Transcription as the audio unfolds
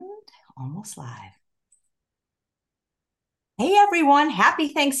Almost live. Hey everyone, happy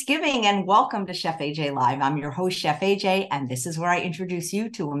Thanksgiving and welcome to Chef AJ Live. I'm your host, Chef AJ, and this is where I introduce you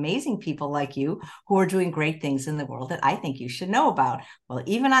to amazing people like you who are doing great things in the world that I think you should know about. Well,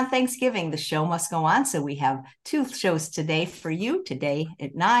 even on Thanksgiving, the show must go on. So we have two shows today for you, today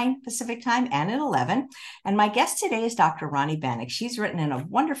at 9 Pacific time and at 11. And my guest today is Dr. Rani Banik. She's written in a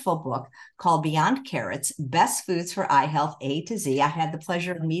wonderful book called Beyond Carrots, Best Foods for Eye Health A to Z. I had the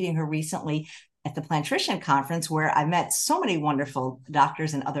pleasure of meeting her recently at the Plantrician Conference, where I met so many wonderful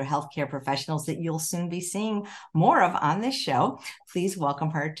doctors and other healthcare professionals that you'll soon be seeing more of on this show. Please welcome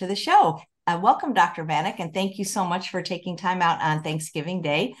her to the show. Welcome, Dr. Banik, and thank you so much for taking time out on Thanksgiving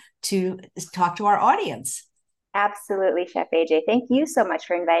Day to talk to our audience. Absolutely, Chef AJ. Thank you so much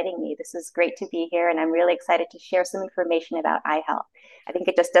for inviting me. This is great to be here, and I'm really excited to share some information about eye health. I think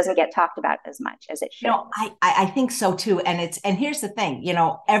it just doesn't get talked about as much as it should. I think so too. And here's the thing,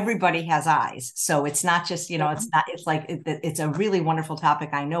 everybody has eyes. So it's not just, it's a really wonderful topic.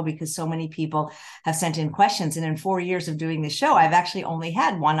 I know because so many people have sent in questions. And in 4 years of doing this show, I've actually only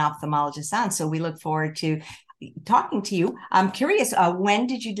had one ophthalmologist on. So we look forward to talking to you. I'm curious, when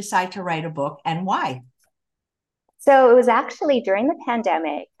did you decide to write a book and why? So it was actually during the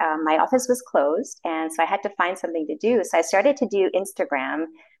pandemic. My office was closed, and so I had to find something to do. So I started to do Instagram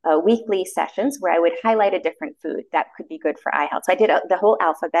weekly sessions where I would highlight a different food that could be good for eye health. So I did the whole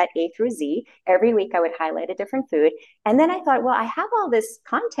alphabet, A through Z. Every week I would highlight a different food. And then I thought, well, I have all this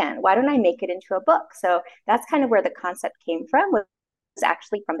content. Why don't I make it into a book? So that's kind of where the concept came from, was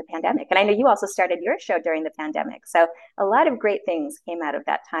actually from the pandemic. And I know you also started your show during the pandemic. So a lot of great things came out of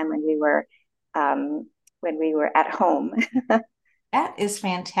that time when we were at home. That is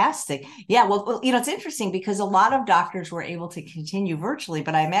fantastic. Yeah, well, it's interesting because a lot of doctors were able to continue virtually,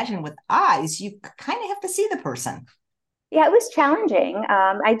 but I imagine with eyes, you kind of have to see the person. Yeah, it was challenging.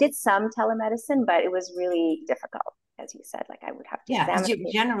 I did some telemedicine, but it was really difficult, as you said. Like I would have to Yeah, because examine the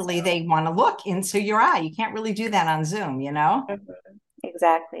patient. generally they want to look into your eye. You can't really do that on Zoom. Mhm.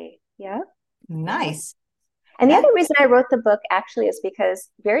 Exactly. Yeah. Yeah. Nice. And the That other reason I wrote the book actually is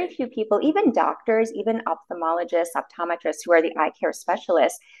because very few people, even doctors, even ophthalmologists, optometrists who are the eye care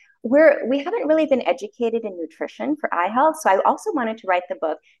specialists, we haven't really been educated in nutrition for eye health. So I also wanted to write the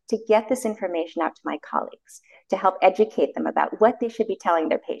book to get this information out to my colleagues, to help educate them about what they should be telling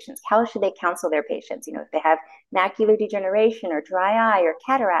their patients. How should they counsel their patients? If they have macular degeneration or dry eye or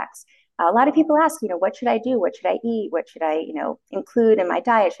cataracts. A lot of people ask, what should I do? What should I eat? What should I, include in my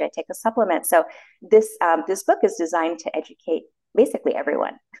diet? Should I take a supplement? So this book is designed to educate basically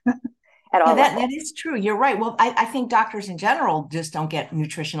everyone at yeah, all that levels. that is true. You're right. Well, I think doctors in general just don't get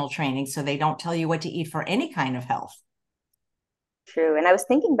nutritional training, so they don't tell you what to eat for any kind of health. True. And I was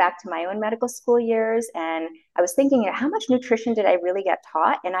thinking back to my own medical school years, and I was thinking, how much nutrition did I really get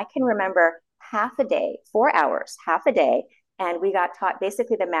taught? And I can remember half a day, 4 hours, half a day. And we got taught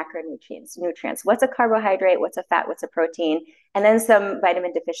basically the macronutrients. What's a carbohydrate? What's a fat? What's a protein? And then some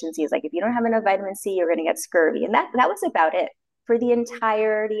vitamin deficiencies. Like if you don't have enough vitamin C, you're going to get scurvy. And that was about it for the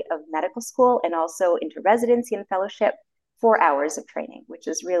entirety of medical school and also into residency and fellowship. 4 hours of training, which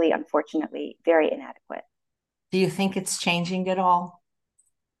is really, unfortunately, very inadequate. Do you think it's changing at all?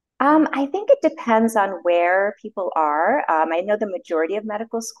 I think it depends on where people are. I know the majority of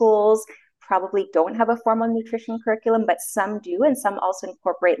medical schools probably don't have a formal nutrition curriculum, but some do, and some also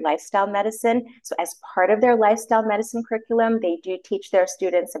incorporate lifestyle medicine. So, as part of their lifestyle medicine curriculum, they do teach their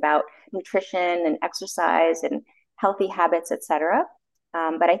students about nutrition and exercise and healthy habits, etc.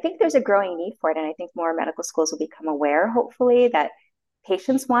 But I think there's a growing need for it, and I think more medical schools will become aware, hopefully, that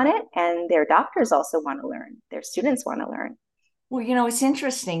patients want it, and their doctors also want to learn. Their students want to learn. Well, it's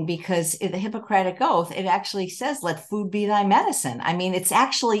interesting because in the Hippocratic Oath, it actually says, let food be thy medicine. I mean, it's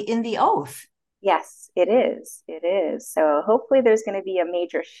actually in the oath. Yes, it is. It is. So hopefully there's going to be a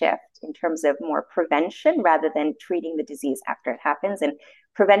major shift in terms of more prevention rather than treating the disease after it happens. And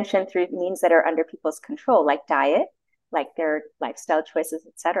prevention through means that are under people's control, like diet, like their lifestyle choices,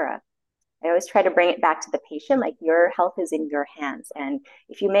 etc. I always try to bring it back to the patient, like your health is in your hands. And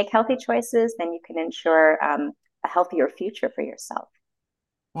if you make healthy choices, then you can ensure a healthier future for yourself.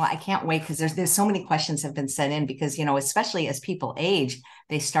 Well, I can't wait because there's so many questions have been sent in because, especially as people age,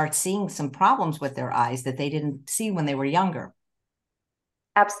 they start seeing some problems with their eyes that they didn't see when they were younger.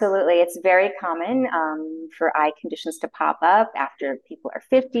 Absolutely. It's very common for eye conditions to pop up after people are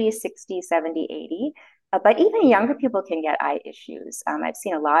 50, 60, 70, 80. But even younger people can get eye issues. I've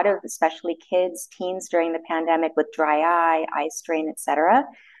seen a lot of, especially kids, teens during the pandemic with dry eye strain, etc.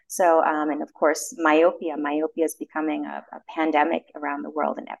 So, and of course, myopia is becoming a pandemic around the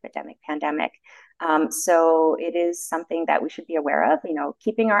world, an epidemic pandemic. So it is something that we should be aware of,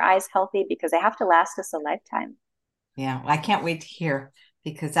 keeping our eyes healthy because they have to last us a lifetime. Yeah, I can't wait to hear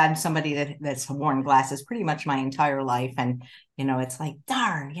because I'm somebody that's worn glasses pretty much my entire life. And, it's like,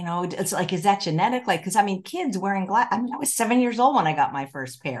 darn, it's like, is that genetic? Like, because I mean, kids wearing glasses. I mean, I was 7 years old when I got my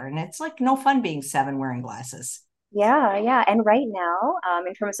first pair, and it's like no fun being seven wearing glasses. Yeah, yeah. And right now,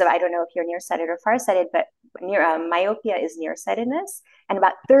 in terms of, I don't know if you're nearsighted or farsighted, but myopia is nearsightedness, and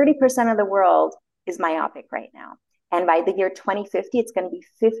about 30% of the world is myopic right now. And by the year 2050, it's going to be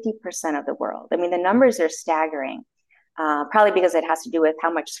 50% of the world. I mean, the numbers are staggering, probably because it has to do with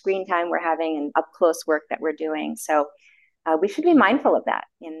how much screen time we're having and up close work that we're doing. So we should be mindful of that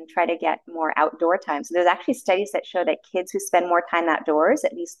and try to get more outdoor time. So there's actually studies that show that kids who spend more time outdoors,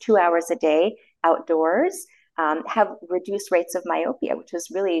 at least 2 hours a day outdoors, have reduced rates of myopia, which is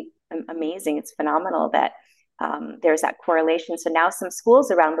really amazing. It's phenomenal that there's that correlation. So now some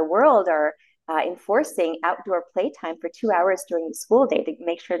schools around the world are enforcing outdoor playtime for 2 hours during the school day to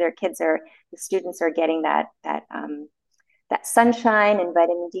make sure the students are getting that sunshine and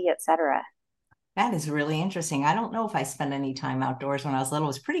vitamin D, et cetera. That is really interesting. I don't know if I spent any time outdoors when I was little.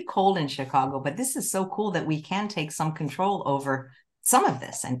 It was pretty cold in Chicago, but this is so cool that we can take some control over some of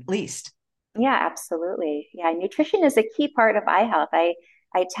this, at least. Yeah, absolutely. Yeah, nutrition is a key part of eye health. I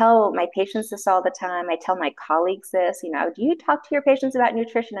tell my patients this all the time. I tell my colleagues this, do you talk to your patients about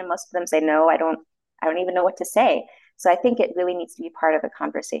nutrition? And most of them say, no, I don't even know what to say. So I think it really needs to be part of the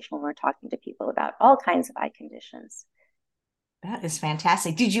conversation when we're talking to people about all kinds of eye conditions. That is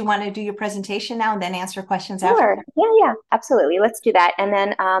fantastic. Did you want to do your presentation now and then answer questions after? Sure. Yeah, yeah, absolutely. Let's do that. And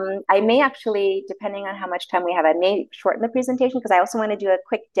then I may actually, depending on how much time we have, I may shorten the presentation because I also want to do a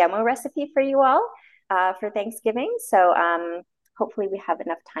quick demo recipe for you all for Thanksgiving. So hopefully we have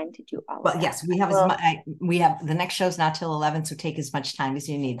enough time to do all of Well, that. yes, we have we have the next show's not till 11, so take as much time as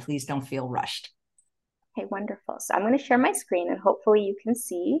you need. Please don't feel rushed. Okay, wonderful. So I'm going to share my screen and hopefully you can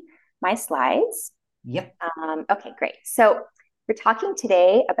see my slides. Yep. Okay, great. So we're talking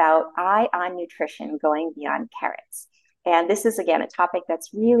today about eye on nutrition going beyond carrots. And this is, again, a topic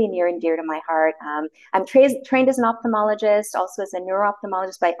that's really near and dear to my heart. I'm trained as an ophthalmologist, also as a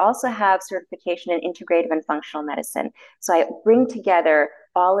neuro-ophthalmologist, but I also have certification in integrative and functional medicine. So I bring together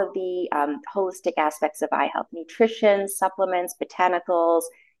all of the holistic aspects of eye health, nutrition, supplements, botanicals,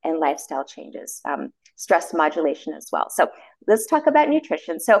 and lifestyle changes, stress modulation as well. So let's talk about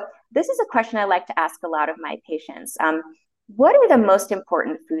nutrition. So this is a question I like to ask a lot of my patients. What are the most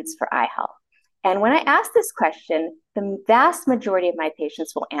important foods for eye health? And when I ask this question, the vast majority of my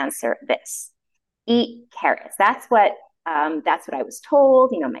patients will answer this: eat carrots. That's what I was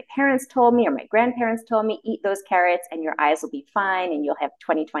told. My parents told me, or my grandparents told me, eat those carrots and your eyes will be fine and you'll have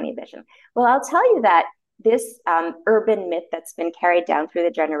 20/20 vision. Well, I'll tell you that this urban myth that's been carried down through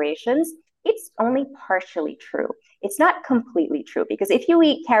the generations, it's only partially true. It's not completely true because if you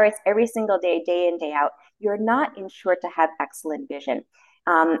eat carrots every single day, day in, day out, you're not ensured to have excellent vision.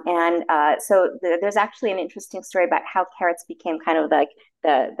 So there's actually an interesting story about how carrots became kind of like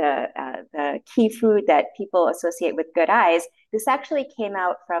the key food that people associate with good eyes. This actually came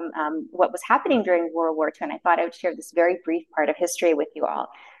out from what was happening during World War II, and I thought I would share this very brief part of history with you all.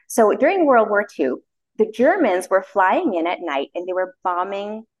 So during World War II, the Germans were flying in at night and they were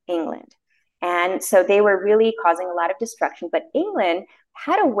bombing England. And so they were really causing a lot of destruction. But England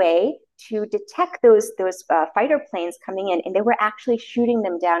had a way to detect those fighter planes coming in, and they were actually shooting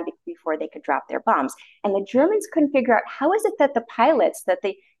them down before they could drop their bombs. And the Germans couldn't figure out how is it that the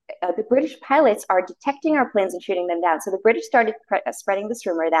British pilots are detecting our planes and shooting them down. So the British started spreading this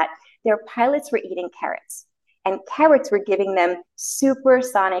rumor that their pilots were eating carrots. And carrots were giving them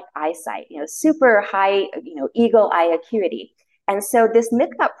supersonic eyesight, super high, eagle eye acuity. And so this myth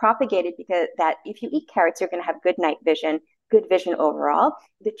got propagated because that if you eat carrots, you're going to have good night vision, good vision overall.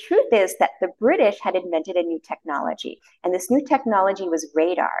 The truth is that the British had invented a new technology, and this new technology was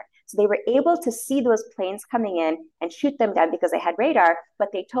radar. So they were able to see those planes coming in and shoot them down because they had radar, but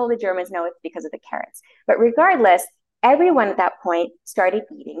they told the Germans, no, it's because of the carrots. But regardless, everyone at that point started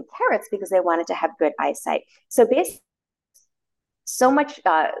eating carrots because they wanted to have good eyesight. So basically,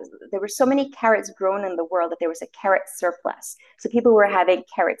 there were so many carrots grown in the world that there was a carrot surplus. So people were having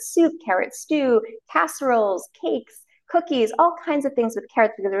carrot soup, carrot stew, casseroles, cakes, cookies, all kinds of things with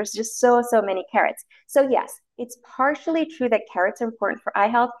carrots because there was just so many carrots. So yes, it's partially true that carrots are important for eye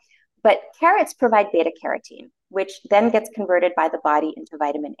health, but carrots provide beta carotene, which then gets converted by the body into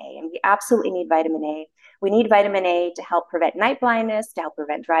vitamin A. And we absolutely need vitamin A. We need vitamin A to help prevent night blindness, to help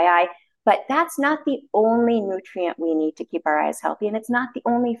prevent dry eye. But that's not the only nutrient we need to keep our eyes healthy. And it's not the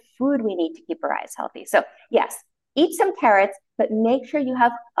only food we need to keep our eyes healthy. So, yes, eat some carrots, but make sure you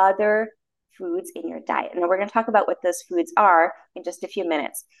have other foods in your diet. And we're going to talk about what those foods are in just a few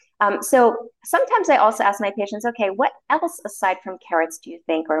minutes. So sometimes I also ask my patients, okay, what else aside from carrots do you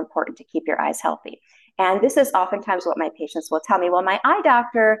think are important to keep your eyes healthy? And this is oftentimes what my patients will tell me. Well, my eye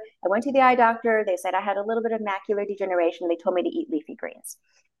doctor, I went to the eye doctor. They said I had a little bit of macular degeneration. They told me to eat leafy greens.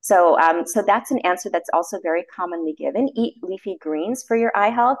 So that's an answer that's also very commonly given. Eat leafy greens for your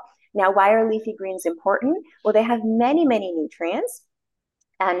eye health. Now, why are leafy greens important? Well, they have many, many nutrients.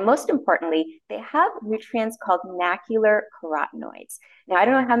 And most importantly, they have nutrients called macular carotenoids. Now, I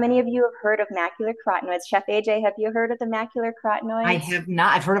don't know how many of you have heard of macular carotenoids. Chef AJ, have you heard of the macular I carotenoids? have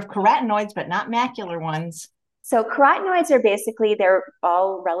not. I've heard of carotenoids, but not macular ones. So carotenoids are basically, they're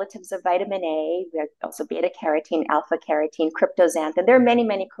all relatives of vitamin A. They're also beta carotene, alpha carotene, cryptoxanthin. There are many,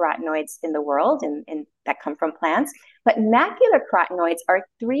 many carotenoids in the world and that come from plants. But macular carotenoids are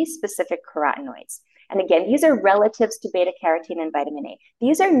three specific carotenoids. And again, these are relatives to beta carotene and vitamin A.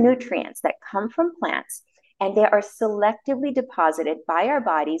 These are nutrients that come from plants and they are selectively deposited by our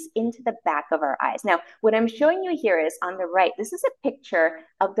bodies into the back of our eyes. Now, what I'm showing you here is on the right, this is a picture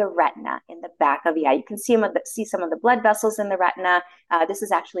of the retina in the back of the eye. You can see some of the blood vessels in the retina. This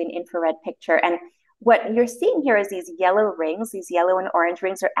is actually an infrared picture. And what you're seeing here is these yellow rings, these yellow and orange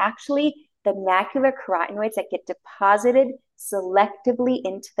rings are actually the macular carotenoids that get deposited selectively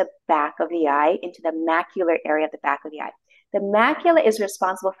into the back of the eye, into the macular area of the back of the eye. The macula is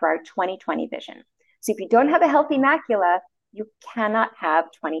responsible for our 20/20 vision. So if you don't have a healthy macula, you cannot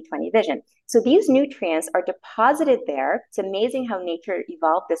have 20/20 vision. So these nutrients are deposited there. It's amazing how nature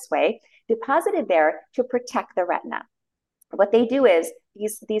evolved this way, deposited there to protect the retina. What they do is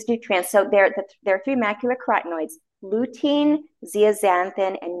these nutrients, so there are three macular carotenoids, lutein,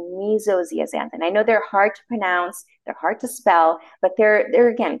 zeaxanthin, and mesozeaxanthin. I know they're hard to pronounce, they're hard to spell, but they're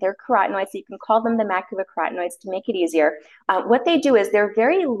carotenoids. So you can call them the macular carotenoids to make it easier. What they do is they're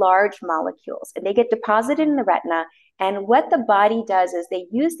very large molecules, and they get deposited in the retina. And what the body does is they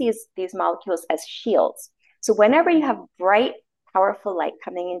use these molecules as shields. So whenever you have bright, powerful light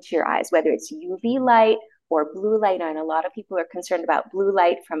coming into your eyes, whether it's UV light or blue light. And a lot of people are concerned about blue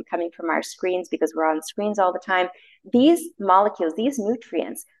light coming from our screens because we're on screens all the time. These molecules, these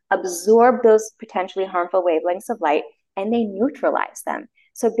nutrients, absorb those potentially harmful wavelengths of light and they neutralize them.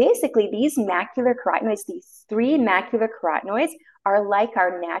 So basically, these macular carotenoids, these three macular carotenoids, are like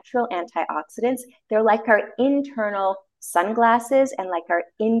our natural antioxidants. They're like our internal sunglasses and like our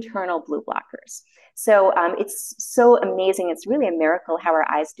internal blue blockers. So it's so amazing. It's really a miracle how our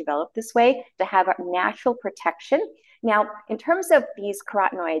eyes develop this way to have a natural protection. Now, in terms of these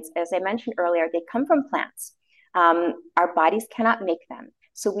carotenoids, as I mentioned earlier, they come from plants. Our bodies cannot make them.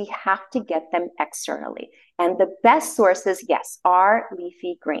 So we have to get them externally. And the best sources, yes, are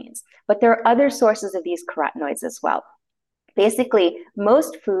leafy greens. But there are other sources of these carotenoids as well. Basically,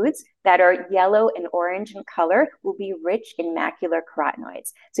 most foods that are yellow and orange in color will be rich in macular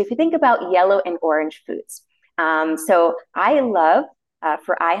carotenoids. So if you think about yellow and orange foods, so I love,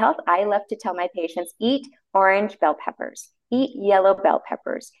 for eye health, I love to tell my patients, eat orange bell peppers, eat yellow bell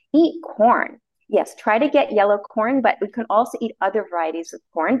peppers, eat corn. Yes, try to get yellow corn, but we can also eat other varieties of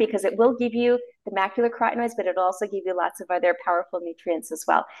corn because it will give you the macular carotenoids, but it'll also give you lots of other powerful nutrients as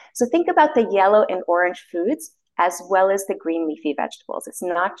well. So think about the yellow and orange foods as well as the green leafy vegetables. It's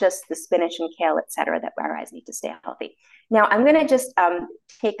not just the spinach and kale, et cetera, that our eyes need to stay healthy. Now, I'm going to just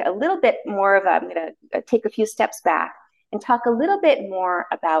take a little bit more of I'm going to take a few steps back and talk a little bit more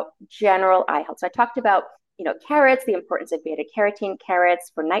about general eye health. So I talked about, carrots, the importance of beta carotene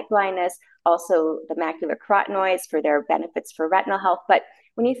carrots for night blindness, also the macular carotenoids for their benefits for retinal health. But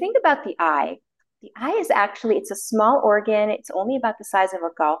when you think about the eye is actually, it's a small organ. It's only about the size of a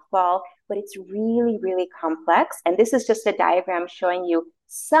golf ball, but it's really, really complex. And this is just a diagram showing you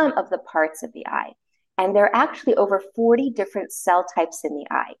some of the parts of the eye. And there are actually over 40 different cell types in the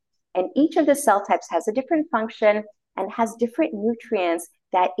eye. And each of the cell types has a different function and has different nutrients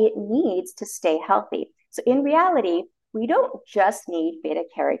that it needs to stay healthy. So in reality, we don't just need beta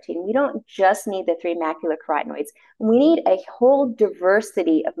carotene. We don't just need the three macular carotenoids. We need a whole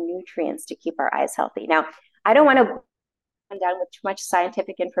diversity of nutrients to keep our eyes healthy. Now, I don't want to run down with too much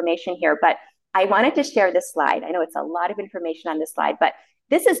scientific information here, but I wanted to share this slide. I know it's a lot of information on this slide, but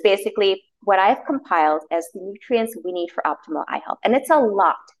this is basically what I've compiled as the nutrients we need for optimal eye health. And it's a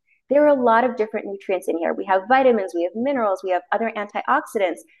lot. There are a lot of different nutrients in here. We have vitamins, we have minerals, we have other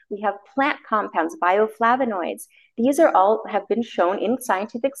antioxidants, we have plant compounds, bioflavonoids. These are all have been shown in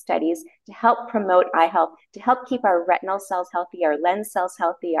scientific studies to help promote eye health, to help keep our retinal cells healthy, our lens cells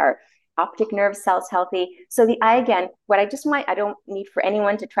healthy, our optic nerve cells healthy. So the eye, again, what I just want, I don't need for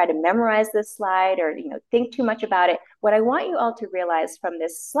anyone to try to memorize this slide or, think too much about it. What I want you all to realize from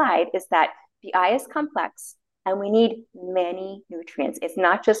this slide is that the eye is complex and we need many nutrients. It's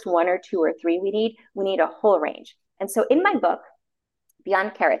not just one or two or three we need a whole range. And so in my book,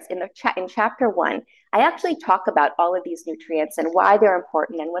 Beyond Carrots, in chapter 1, I actually talk about all of these nutrients and why they're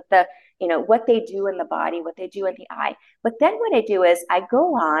important and what they do in the body, what they do in the eye. But then what I do is I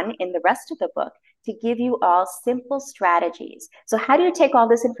go on in the rest of the book to give you all simple strategies. So how do you take all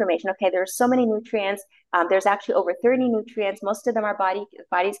this information? Okay, there's so many nutrients. There's actually over 30 nutrients. Most of them our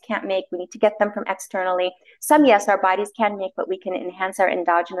bodies can't make. We need to get them from externally. Some, yes, our bodies can make, but we can enhance our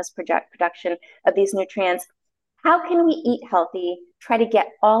endogenous production of these nutrients. How can we eat healthy, try to get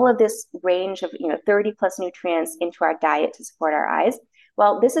all of this range of 30 plus nutrients into our diet to support our eyes?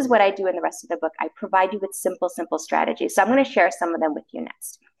 Well, this is what I do in the rest of the book. I provide you with simple strategies. So I'm going to share some of them with you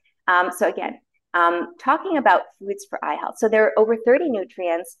next. So again, talking about foods for eye health. So there are over 30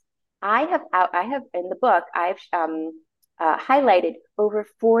 nutrients. I have in the book, I've highlighted over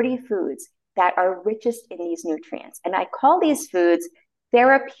 40 foods that are richest in these nutrients. And I call these foods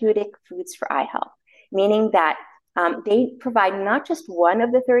therapeutic foods for eye health, meaning that they provide not just one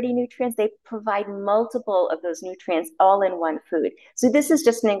of the 30 nutrients, they provide multiple of those nutrients all in one food. So this is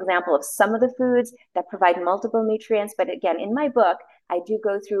just an example of some of the foods that provide multiple nutrients. But again, in my book, I do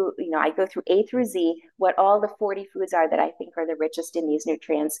go through, I go through A through Z, what all the 40 foods are that I think are the richest in these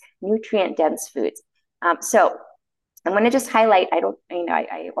nutrients, nutrient dense foods. So I'm going to just highlight, I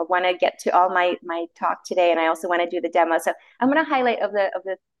want to get to all my talk today, and I also want to do the demo. So I'm going to highlight of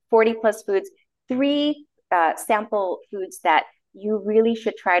the 40 plus foods, 3 sample foods that you really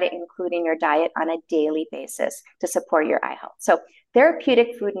should try to include in your diet on a daily basis to support your eye health. So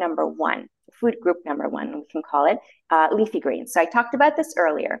therapeutic food number 1, food group number 1, we can call it leafy greens. So I talked about this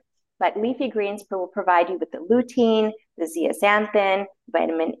earlier, but leafy greens will provide you with the lutein, the zeaxanthin,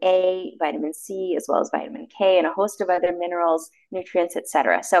 vitamin A, vitamin C, as well as vitamin K, and a host of other minerals, nutrients,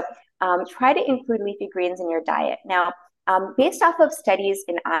 etc. So try to include leafy greens in your diet. Now, based off of studies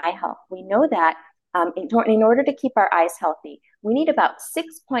in eye health, we know that in order to keep our eyes healthy, we need about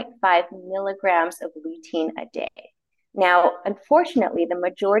 6.5 milligrams of lutein a day. Now, unfortunately, the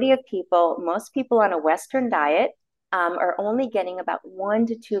majority of people, most people on a Western diet, are only getting about 1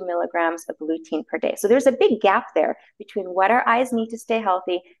 to 2 milligrams of lutein per day. So there's a big gap there between what our eyes need to stay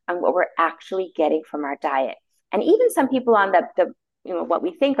healthy and what we're actually getting from our diet. And even some people on the what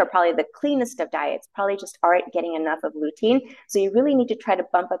we think are probably the cleanest of diets probably just aren't getting enough of lutein. So you really need to try to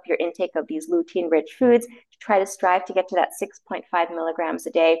bump up your intake of these lutein-rich foods to try to strive to get to that 6.5 milligrams a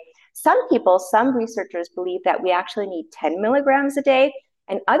day. Some researchers believe that we actually need 10 milligrams a day.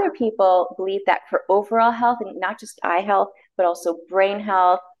 And other people believe that for overall health, and not just eye health, but also brain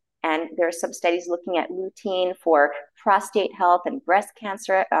health, and there are some studies looking at lutein for prostate health and breast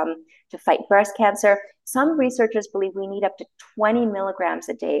cancer, to fight breast cancer. Some researchers believe we need up to 20 milligrams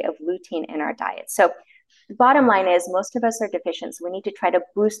a day of lutein in our diet. So the bottom line is most of us are deficient. So we need to try to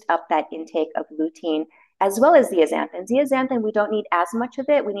boost up that intake of lutein as well as zeaxanthin. Zeaxanthin, we don't need as much of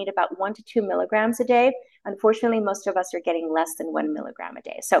it. We need about 1 to 2 milligrams a day. Unfortunately, most of us are getting less than 1 milligram a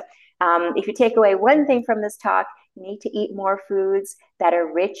day. So if you take away one thing from this talk, you need to eat more foods that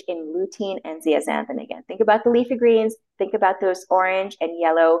are rich in lutein and zeaxanthin. Again, think about the leafy greens, think about those orange and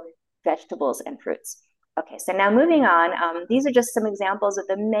yellow vegetables and fruits. Okay, so now moving on, these are just some examples of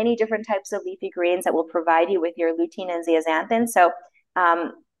the many different types of leafy greens that will provide you with your lutein and zeaxanthin. So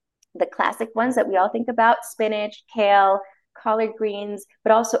the classic ones that we all think about, spinach, kale, collard greens,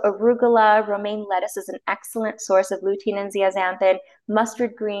 but also arugula, romaine lettuce is an excellent source of lutein and zeaxanthin,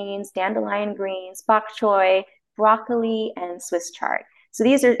 mustard greens, dandelion greens, bok choy, broccoli, and Swiss chard. So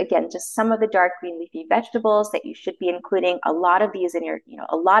these are, again, just some of the dark green leafy vegetables that you should be including a lot of these in your,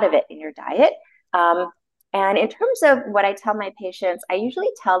 a lot of it in your diet. And in terms of what I tell my patients, I usually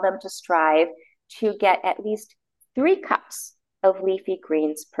tell them to strive to get at least 3 cups of leafy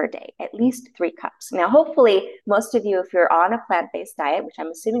greens per day, at least 3 cups. Now, hopefully, most of you, if you're on a plant-based diet, which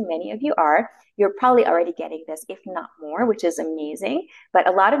I'm assuming many of you are, you're probably already getting this, if not more, which is amazing. But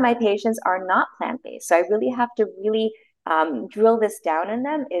a lot of my patients are not plant-based. So I really have to drill this down in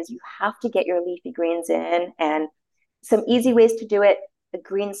them is you have to get your leafy greens in. And some easy ways to do it, a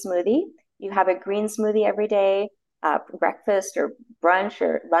green smoothie. You have a green smoothie every day, breakfast or brunch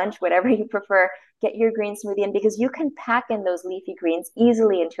or lunch, whatever you prefer. Get your green smoothie in because you can pack in those leafy greens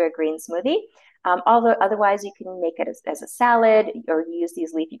easily into a green smoothie. Although otherwise you can make it as a salad or use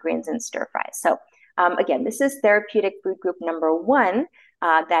these leafy greens in stir fries. So again, this is therapeutic food group number 1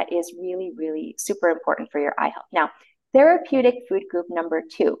 that is really, really super important for your eye health. Now, therapeutic food group number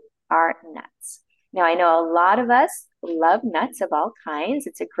 2 are nuts. Now, I know a lot of us love nuts of all kinds.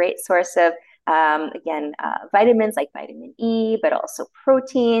 It's a great source of, again, vitamins like vitamin E, but also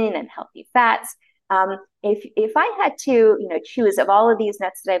protein and healthy fats. If I had to, choose of all of these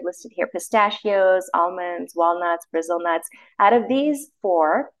nuts that I've listed here, pistachios, almonds, walnuts, Brazil nuts, out of these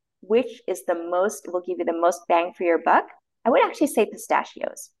four, which is the most, will give you the most bang for your buck? I would actually say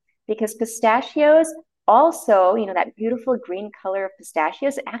pistachios, because pistachios also, that beautiful green color of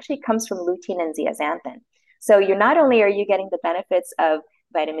pistachios, it actually comes from lutein and zeaxanthin. So you're not only are you getting the benefits of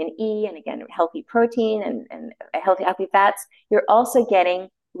vitamin E and again, healthy protein and healthy fats, you're also getting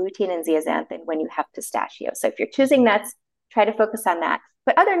lutein and zeaxanthin when you have pistachios. So if you're choosing nuts, try to focus on that.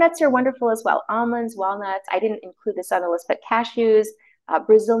 But other nuts are wonderful as well. Almonds, walnuts, I didn't include this on the list, but cashews,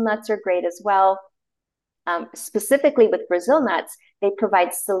 Brazil nuts are great as well. Specifically with Brazil nuts, they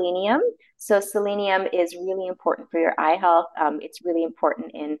provide selenium. So selenium is really important for your eye health. It's really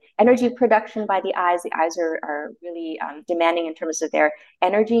important in energy production by the eyes. The eyes are really demanding in terms of their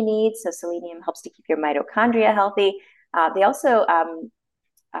energy needs. So selenium helps to keep your mitochondria healthy. They also,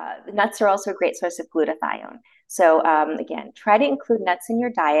 nuts are also a great source of glutathione. So again, try to include nuts in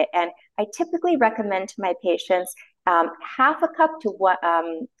your diet. And I typically recommend to my patients half a cup to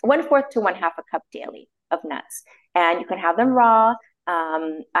 1/4 to 1/2 a cup daily of nuts. And you can have them raw.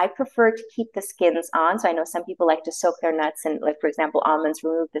 I prefer to keep the skins on. So I know some people like to soak their nuts and, like, for example, almonds,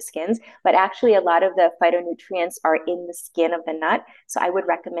 remove the skins, but actually a lot of the phytonutrients are in the skin of the nut. So I would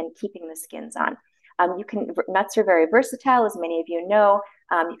recommend keeping the skins on. Nuts are very versatile, as many of you know.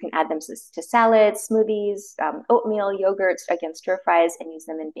 You can add them to salads, smoothies, oatmeal, yogurts, again, stir fries, and use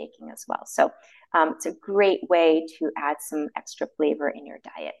them in baking as well. So it's a great way to add some extra flavor in your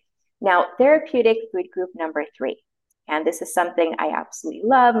diet. Now, therapeutic food group number 3. And this is something I absolutely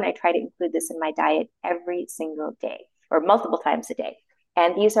love, and I try to include this in my diet every single day or multiple times a day.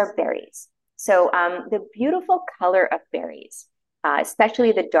 And these are berries. So the beautiful color of berries,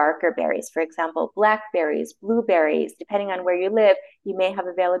 especially the darker berries, for example, blackberries, blueberries, depending on where you live, you may have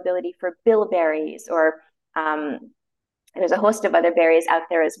availability for bilberries or there's a host of other berries out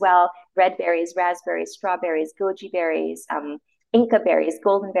there as well. Red berries, raspberries, strawberries, goji berries, Inca berries,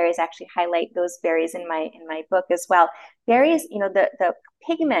 golden berries. Actually highlight those berries in my book as well. Berries, the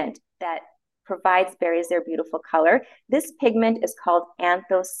pigment that provides berries their beautiful color. This pigment is called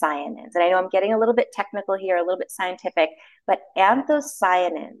anthocyanins. And I know I'm getting a little bit technical here, a little bit scientific, but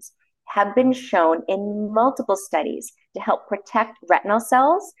anthocyanins have been shown in multiple studies to help protect retinal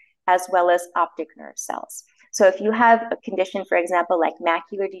cells as well as optic nerve cells. So if you have a condition, for example, like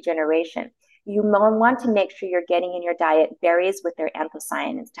macular degeneration, you want to make sure you're getting in your diet berries with their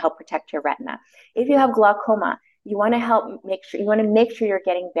anthocyanins to help protect your retina. If you have glaucoma, you want to make sure you're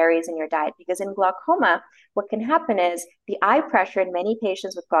getting berries in your diet, because in glaucoma, what can happen is the eye pressure in many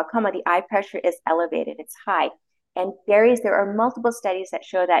patients with glaucoma, the eye pressure is elevated, it's high. And berries, there are multiple studies that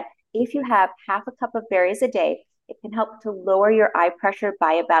show that if you have half a cup of berries a day, it can help to lower your eye pressure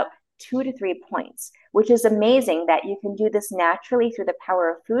by about 2 to 3 points, which is amazing that you can do this naturally through the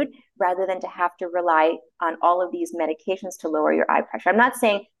power of food rather than to have to rely on all of these medications to lower your eye pressure. I'm not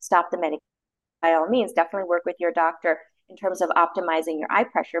saying stop the medication. By all means, definitely work with your doctor in terms of optimizing your eye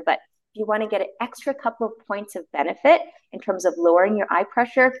pressure. But if you want to get an extra couple of points of benefit in terms of lowering your eye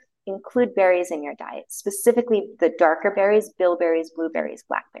pressure, include berries in your diet, specifically the darker berries, bilberries, blueberries,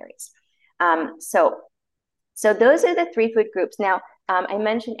 blackberries. So those are the 3 food groups. Now, I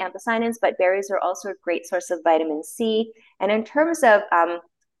mentioned anthocyanins, but berries are also a great source of vitamin C. And in terms of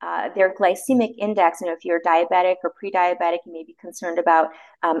their glycemic index, if you're diabetic or pre-diabetic, you may be concerned about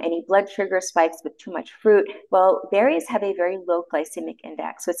any blood sugar spikes with too much fruit. Well, berries have a very low glycemic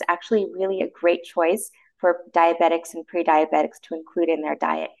index. So it's actually really a great choice for diabetics and pre-diabetics to include in their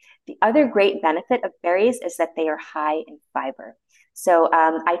diet. The other great benefit of berries is that they are high in fiber. So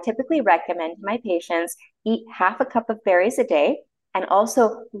I typically recommend my patients eat half a cup of berries a day and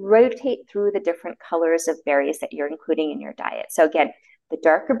also rotate through the different colors of berries that you're including in your diet. So again, the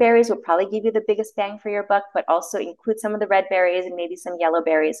darker berries will probably give you the biggest bang for your buck, but also include some of the red berries and maybe some yellow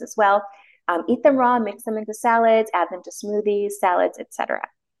berries as well. Eat them raw, mix them into salads, add them to smoothies, salads, etc.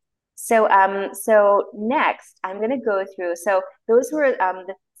 So next, I'm going to go through. So those were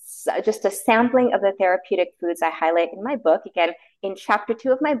just a sampling of the therapeutic foods I highlight in my book. Again, in chapter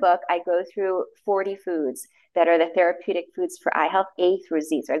 2 of my book, I go through 40 foods that are the therapeutic foods for eye health, A through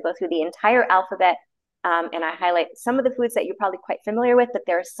Z. So I go through the entire alphabet and I highlight some of the foods that you're probably quite familiar with, but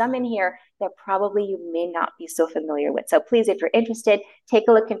there are some in here that probably you may not be so familiar with. So please, if you're interested, take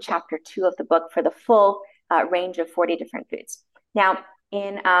a look in chapter 2 of the book for the full range of 40 different foods. Now,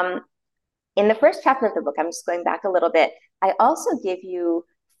 in the first chapter of the book, I'm just going back a little bit, I also give you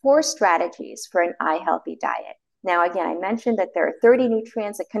 4 strategies for an eye healthy diet. Now, again, I mentioned that there are 30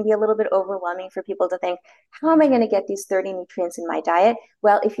 nutrients. It can be a little bit overwhelming for people to think, how am I going to get these 30 nutrients in my diet?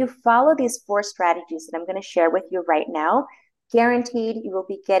 Well, if you follow these 4 strategies that I'm going to share with you right now, guaranteed you will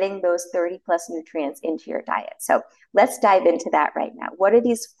be getting those 30 plus nutrients into your diet. So let's dive into that right now. What are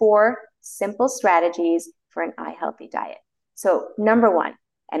these 4 simple strategies for an eye healthy diet? So number 1,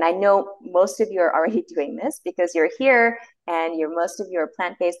 and I know most of you are already doing this because you're here and most of you are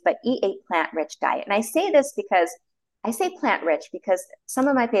plant-based, but eat a plant-rich diet. And I say this because I say plant-rich because some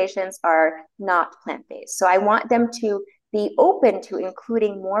of my patients are not plant-based. So I want them to be open to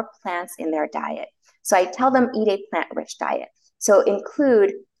including more plants in their diet. So I tell them eat a plant-rich diet. So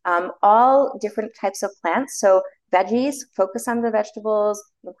include all different types of plants. So veggies, focus on the vegetables,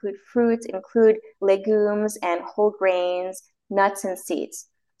 include fruits, include legumes and whole grains, nuts and seeds.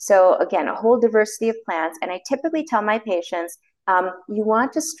 So again, a whole diversity of plants. And I typically tell my patients, you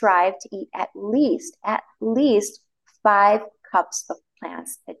want to strive to eat at least 5 cups of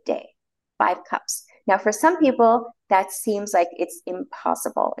plants a day. 5 cups. Now, for some people, that seems like it's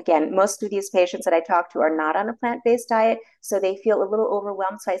impossible. Again, most of these patients that I talk to are not on a plant-based diet, so they feel a little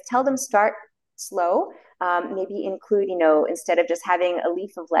overwhelmed. So I tell them start slow. Maybe include, instead of just having a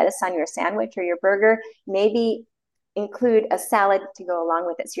leaf of lettuce on your sandwich or your burger, maybe include a salad to go along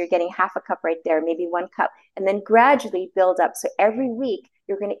with it. So you're getting half a cup right there, maybe 1 cup, and then gradually build up. So every week,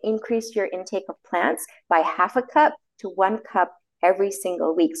 you're going to increase your intake of plants by half a cup to 1 cup every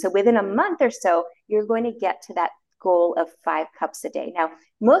single week. So within a month or so, you're going to get to that goal of 5 cups a day. Now,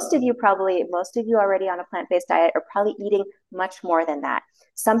 most of you already on a plant-based diet are probably eating much more than that.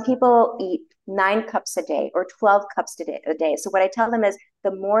 Some people eat 9 cups a day or 12 cups a day. So what I tell them is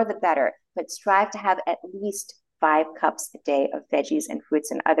the more the better, but strive to have at least 5 cups a day of veggies and fruits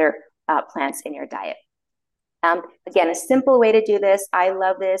and other plants in your diet. Again, a simple way to do this, I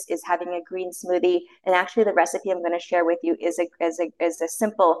love this, is having a green smoothie. And actually the recipe I'm going to share with you is a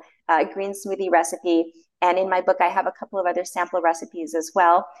simple green smoothie recipe. And in my book, I have a couple of other sample recipes as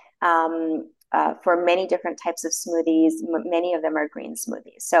well for many different types of smoothies. Many of them are green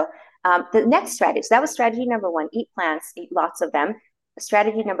smoothies. So the next strategy, so that was strategy number 1, eat plants, eat lots of them.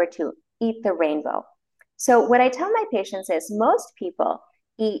 Strategy number 2, eat the rainbow. So what I tell my patients is most people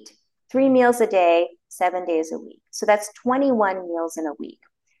eat 3 meals a day, 7 days a week. So that's 21 meals in a week.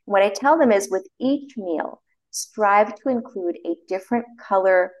 What I tell them is with each meal, strive to include a different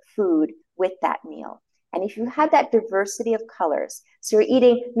color food with that meal. And if you have that diversity of colors, so you're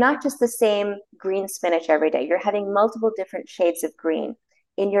eating not just the same green spinach every day, you're having multiple different shades of green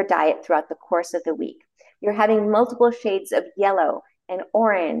in your diet throughout the course of the week. You're having multiple shades of yellow and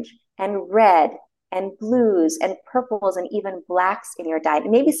orange and red and blues and purples and even blacks in your diet,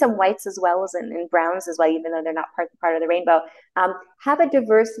 and maybe some whites as well as and browns as well, even though they're not part of the rainbow. Have a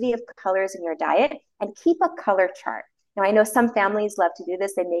diversity of colors in your diet and keep a color chart. Now, I know some families love to do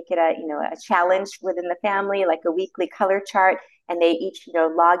this. They make it a challenge within the family, like a weekly color chart, and they each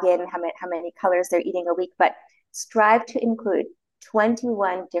log in how many colors they're eating a week. But strive to include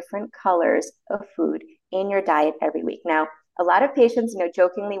 21 different colors of food in your diet every week. Now, a lot of patients,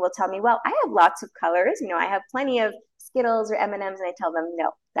 jokingly will tell me, well, I have lots of colors. I have plenty of Skittles or M&Ms. And I tell them,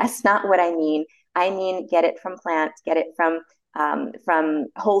 no, that's not what I mean. I mean, get it from plants, get it from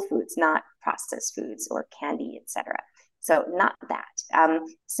whole foods, not processed foods or candy, etc. So not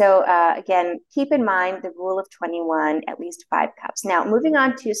that. Again, keep in mind the rule of 21, at least 5 cups. Now, moving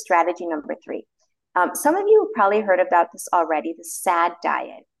on to strategy number 3. Some of you have probably heard about this already, the SAD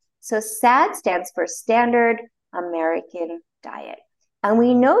diet. So SAD stands for Standard American Diet. And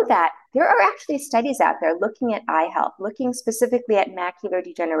we know that there are actually studies out there looking at eye health, looking specifically at macular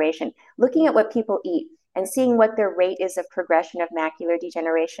degeneration, looking at what people eat and seeing what their rate is of progression of macular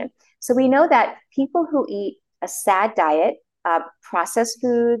degeneration. So we know that people who eat a SAD diet, processed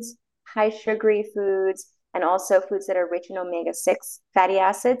foods, high sugary foods, and also foods that are rich in omega-6 fatty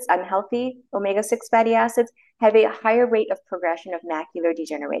acids, unhealthy omega-6 fatty acids, have a higher rate of progression of macular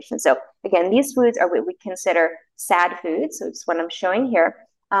degeneration. So again, these foods are what we consider SAD foods. So it's what I'm showing here.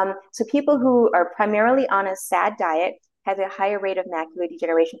 So people who are primarily on a SAD diet have a higher rate of macular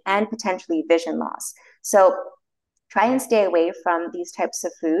degeneration and potentially vision loss. So try and stay away from these types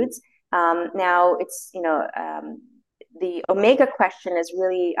of foods. Now it's, the omega question is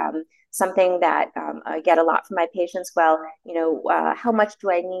really something that I get a lot from my patients. Well, how much do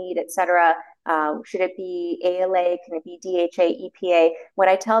I need, et cetera? Should it be ALA? Can it be DHA, EPA? What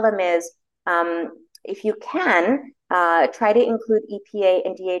I tell them is, if you can, try to include EPA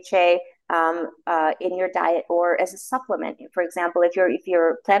and DHA in your diet or as a supplement. For example, if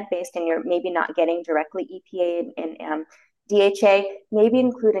you're plant-based and you're maybe not getting directly EPA and DHA, maybe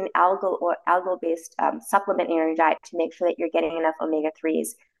include an algal or algal-based supplement in your diet to make sure that you're getting enough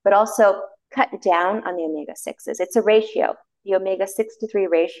omega-3s, but also cut down on the omega-6s. It's a ratio, the omega-6 to 3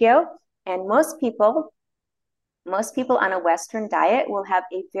 ratio. And most people on a Western diet will have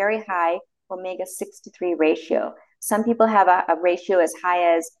a very high omega-6 to 3 ratio. Some people have a ratio as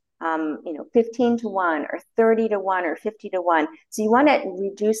high as 15 to 1 or 30 to 1 or 50 to 1. So you want to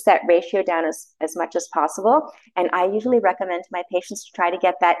reduce that ratio down as much as possible. And I usually recommend to my patients to try to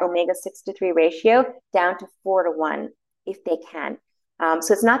get that omega-6 to 3 ratio down to 4 to 1 if they can.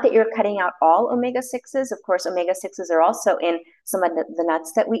 So it's not that you're cutting out all omega-6s. Of course, omega-6s are also in some of the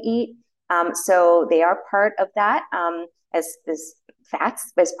nuts that we eat. So they are part of that as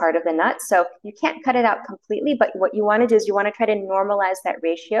fats as part of the nut. So you can't cut it out completely, but what you want to do is you want to try to normalize that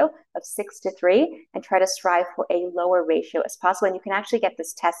ratio of 6 to 3 and try to strive for a lower ratio as possible. And you can actually get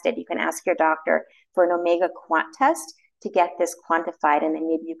this tested. You can ask your doctor for an omega quant test to get this quantified, and then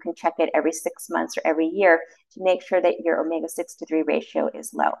maybe you can check it every 6 months or every year to make sure that your omega-6 to 3 ratio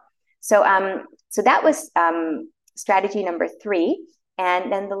is low. So that was strategy number 3.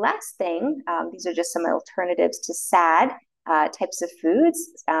 And then the last thing, these are just some alternatives to SAD types of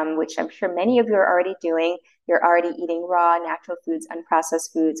foods, which I'm sure many of you are already doing. You're already eating raw, natural foods,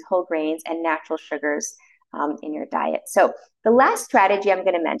 unprocessed foods, whole grains, and natural sugars in your diet. So the last strategy I'm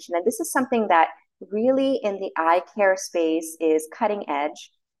going to mention, and this is something that really in the eye care space is cutting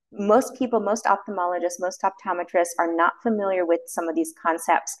edge. Most people, most ophthalmologists, most optometrists are not familiar with some of these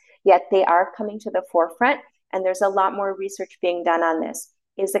concepts, yet they are coming to the forefront. And there's a lot more research being done on this,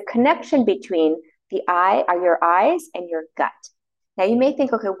 is the connection between the eye, or your eyes, and your gut. Now you may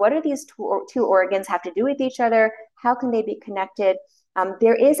think, okay, what do these two organs have to do with each other? How can they be connected?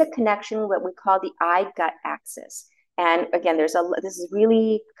 There is a connection, what we call the eye-gut axis. And again, this is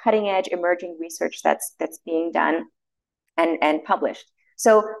really cutting edge emerging research that's being done and published.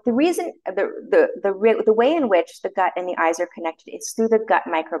 So the reason, the way in which the gut and the eyes are connected is through the gut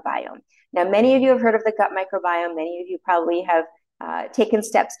microbiome. Now, many of you have heard of the gut microbiome. Many of you probably have taken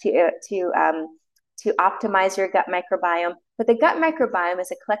steps to optimize your gut microbiome. But the gut microbiome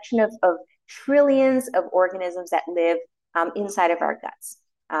is a collection of trillions of organisms that live inside of our guts.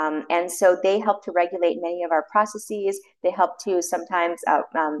 And so they help to regulate many of our processes. They help to sometimes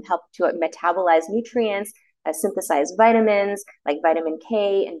help to metabolize nutrients, synthesize vitamins like vitamin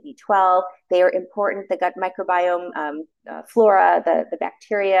K and B12. They are important. The gut microbiome flora, the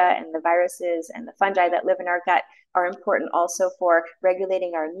bacteria and the viruses and the fungi that live in our gut are important also for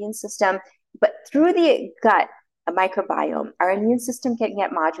regulating our immune system. But through the gut microbiome, our immune system can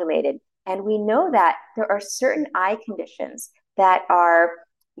get modulated. And we know that there are certain eye conditions that are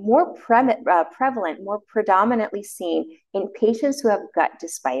more prevalent, more predominantly seen in patients who have gut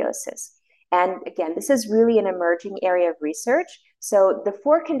dysbiosis. And again, this is really an emerging area of research. So the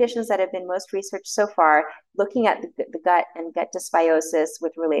 4 conditions that have been most researched so far, looking at the gut and gut dysbiosis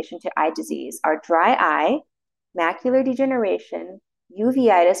with relation to eye disease, are dry eye, macular degeneration,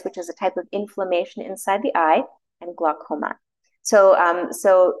 uveitis, which is a type of inflammation inside the eye, and glaucoma. So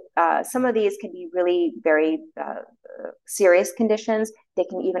some of these can be really very serious conditions. They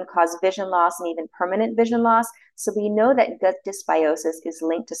can even cause vision loss and even permanent vision loss. So we know that gut dysbiosis is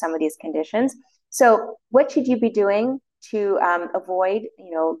linked to some of these conditions. So what should you be doing to avoid,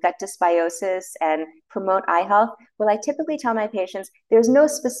 gut dysbiosis and promote eye health? Well, I typically tell my patients there's no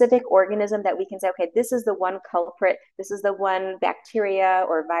specific organism that we can say, okay, this is the one culprit, this is the one bacteria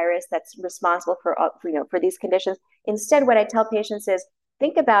or virus that's responsible for these conditions. Instead, what I tell patients is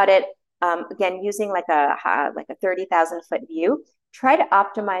think about it again using like a 30,000-foot view. Try to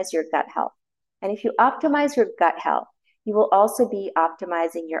optimize your gut health, and if you optimize your gut health, you will also be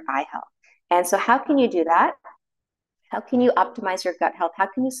optimizing your eye health. And so, how can you do that? How can you optimize your gut health? How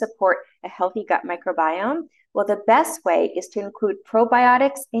can you support a healthy gut microbiome? Well, the best way is to include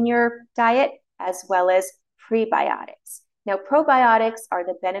probiotics in your diet as well as prebiotics. Now, probiotics are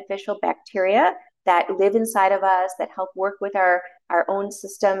the beneficial bacteria that live inside of us that help work with our own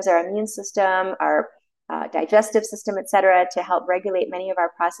systems, our immune system, our digestive system, et cetera, to help regulate many of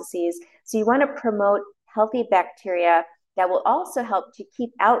our processes. So you want to promote healthy bacteria that will also help to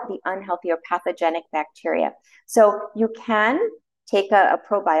keep out the unhealthy or pathogenic bacteria. So you can take a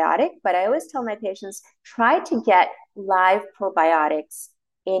probiotic, but I always tell my patients, try to get live probiotics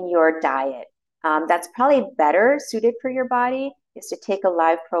in your diet. That's probably better suited for your body, is to take a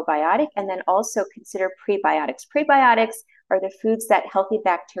live probiotic, and then also consider prebiotics. Prebiotics are the foods that healthy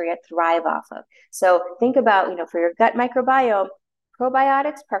bacteria thrive off of. So think about, for your gut microbiome,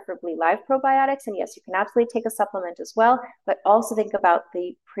 probiotics, preferably live probiotics. And yes, you can absolutely take a supplement as well, but also think about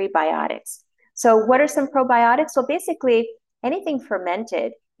the prebiotics. So what are some probiotics? Well, basically, anything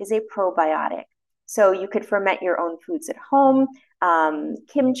fermented is a probiotic. So you could ferment your own foods at home,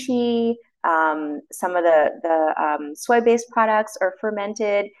 kimchi, some of the soy-based products are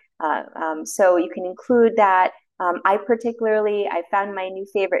fermented. So you can include that. I found my new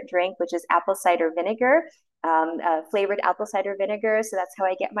favorite drink, which is apple cider vinegar, flavored apple cider vinegar. So that's how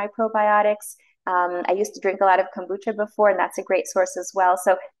I get my probiotics. I used to drink a lot of kombucha before, and that's a great source as well.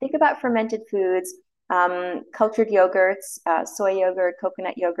 So think about fermented foods, cultured yogurts, soy yogurt,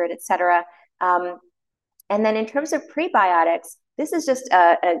 coconut yogurt, etc. And then in terms of prebiotics, this is just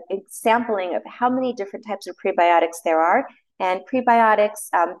a sampling of how many different types of prebiotics there are. And prebiotics,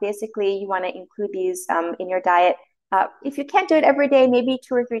 basically, you want to include these in your diet. If you can't do it every day, maybe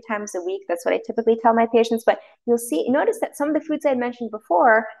 2 or 3 times a week. That's what I typically tell my patients. But notice that some of the foods I mentioned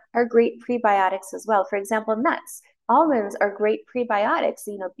before are great prebiotics as well. For example, nuts, almonds are great prebiotics.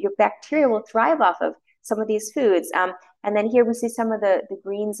 Your bacteria will thrive off of some of these foods. And then here we see some of the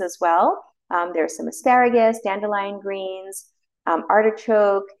greens as well. There's some asparagus, dandelion greens,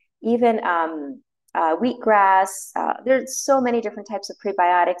 artichoke, even wheatgrass. There's so many different types of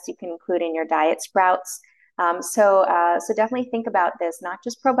prebiotics you can include in your diet, sprouts. So definitely think about this, not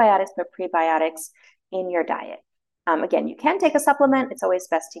just probiotics, but prebiotics in your diet. Again, you can take a supplement. It's always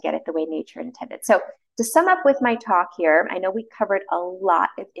best to get it the way nature intended. So to sum up with my talk here, I know we covered a lot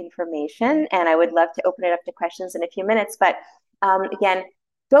of information, and I would love to open it up to questions in a few minutes. But again,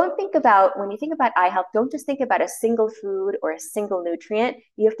 when you think about eye health, don't just think about a single food or a single nutrient.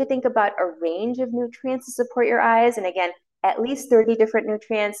 You have to think about a range of nutrients to support your eyes. And again, at least 30 different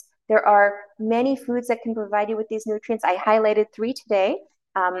nutrients. There are many foods that can provide you with these nutrients. I highlighted 3 today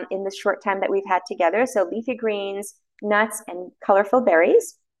in the short time that we've had together. So leafy greens, nuts, and colorful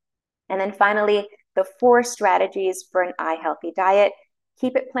berries. And then finally, the 4 strategies for an eye healthy diet.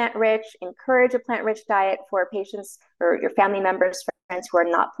 Keep it plant-rich, encourage a plant-rich diet for patients or your family members, friends who are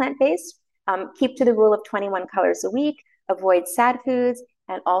not plant-based. Keep to the rule of 21 colors a week, avoid sad foods,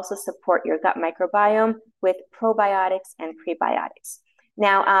 and also support your gut microbiome with probiotics and prebiotics.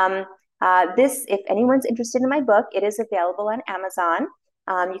 Now, if anyone's interested in my book, it is available on Amazon.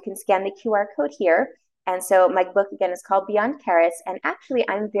 You can scan the QR code here. And so my book, again, is called Beyond Carrots. And actually,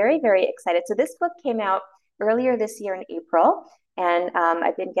 I'm very, very excited. So this book came out earlier this year in April. And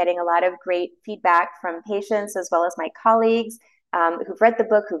I've been getting a lot of great feedback from patients as well as my colleagues who've read the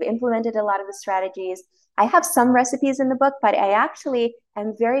book, who've implemented a lot of the strategies. I have some recipes in the book, but I actually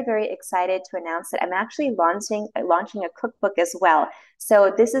am very, very excited to announce that I'm actually launching a cookbook as well.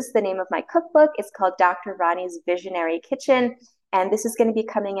 So this is the name of my cookbook. It's called Dr. Rani's Visionary Kitchen. And this is going to be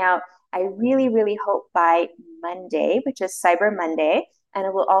coming out, I really, really hope by Monday, which is Cyber Monday. And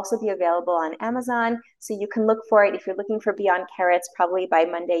it will also be available on Amazon. So you can look for it. If you're looking for Beyond Carrots, probably by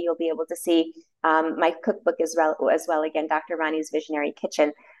Monday, you'll be able to see my cookbook as well. Again, Dr. Rani's Visionary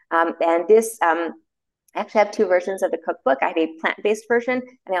Kitchen. And this, I actually have 2 versions of the cookbook. I have a plant-based version,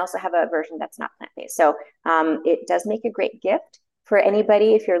 and I also have a version that's not plant-based. So it does make a great gift for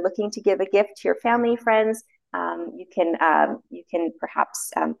anybody. If you're looking to give a gift to your family, friends, you can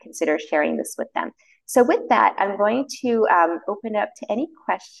perhaps consider sharing this with them. So with that, I'm going to open up to any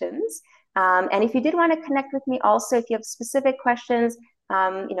questions. And if you did want to connect with me also, if you have specific questions,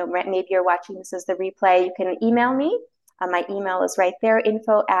 maybe you're watching this as the replay, you can email me. My email is right there,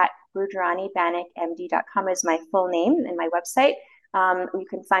 info@BanikMD.com is my full name and my website. You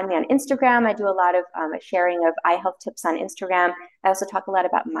can find me on Instagram. I do a lot of sharing of eye health tips on Instagram. I also talk a lot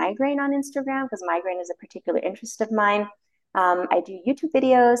about migraine on Instagram because migraine is a particular interest of mine. I do YouTube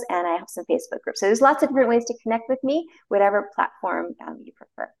videos and I have some Facebook groups. So there's lots of different ways to connect with me, whatever platform you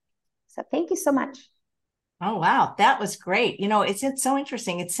prefer. So thank you so much. Oh, wow. That was great. It's so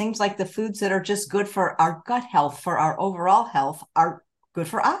interesting. It seems like the foods that are just good for our gut health, for our overall health, are good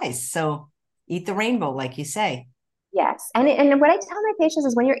for eyes. So eat the rainbow, like you say. Yes. And what I tell my patients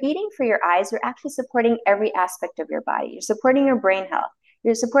is when you're eating for your eyes, you're actually supporting every aspect of your body. You're supporting your brain health.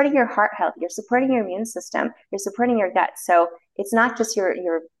 You're supporting your heart health. You're supporting your immune system. You're supporting your gut. So it's not just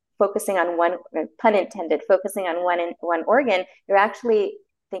you're focusing on one, pun intended, focusing on one organ. You're actually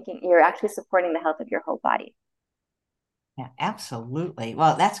supporting the health of your whole body. Yeah, absolutely.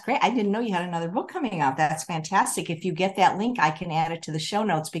 Well, that's great. I didn't know you had another book coming out. That's fantastic. If you get that link, I can add it to the show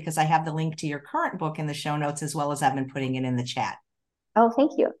notes because I have the link to your current book in the show notes as well as I've been putting it in the chat. Oh,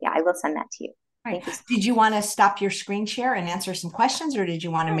 thank you. Yeah, I will send that to you. Right. Did you want to stop your screen share and answer some questions, or did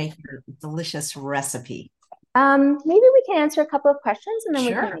you want to make your delicious recipe? Maybe we can answer a couple of questions and then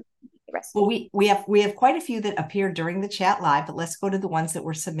we can make the recipe. Well, we have quite a few that appeared during the chat live, but let's go to the ones that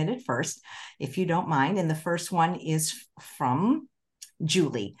were submitted first, if you don't mind. And the first one is from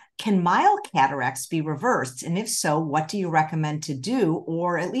Julie, can mild cataracts be reversed? And if so, what do you recommend to do,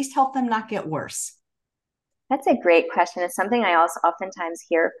 or at least help them not get worse? That's a great question. It's something I also oftentimes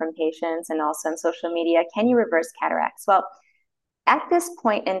hear from patients and also on social media. Can you reverse cataracts? Well, at this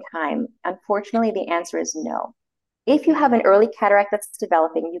point in time, unfortunately, the answer is no. If you have an early cataract that's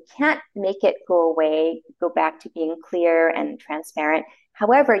developing, you can't make it go away, go back to being clear and transparent.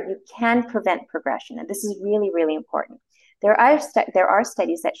 However, you can prevent progression. And this is really, really important. There are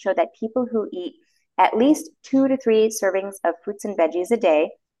studies that show that people who eat at least 2 to 3 servings of fruits and veggies a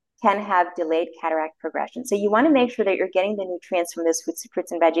day can have delayed cataract progression. So you want to make sure that you're getting the nutrients from those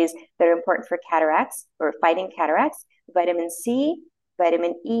fruits and veggies that are important for cataracts or fighting cataracts: vitamin C,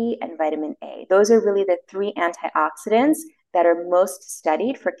 vitamin E, and vitamin A. Those are really the 3 antioxidants that are most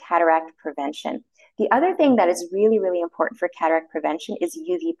studied for cataract prevention. The other thing that is really, really important for cataract prevention is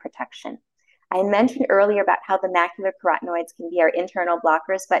UV protection. I mentioned earlier about how the macular carotenoids can be our internal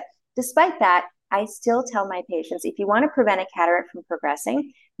blockers, but despite that, I still tell my patients, if you want to prevent a cataract from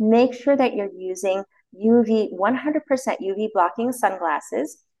progressing, make sure that you're using 100% UV blocking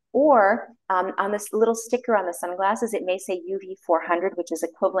sunglasses, or on this little sticker on the sunglasses, it may say UV 400, which is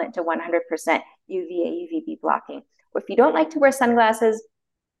equivalent to 100% UVA, UVB blocking. Or if you don't like to wear sunglasses,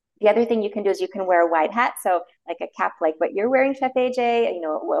 the other thing you can do is you can wear a wide hat. So like a cap like what you're wearing, Chef AJ,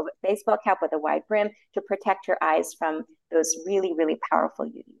 a baseball cap with a wide brim to protect your eyes from those really, really powerful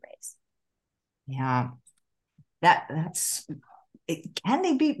UV rays. Yeah, that's can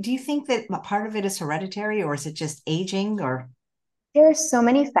they be, do you think that part of it is hereditary, or is it just aging, or? There are so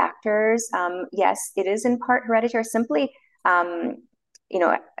many factors. Yes, it is in part hereditary. Simply, um, you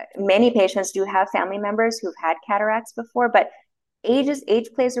know, many patients do have family members who've had cataracts before, but age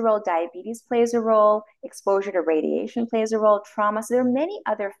plays a role, diabetes plays a role, exposure to radiation plays a role, trauma. So there are many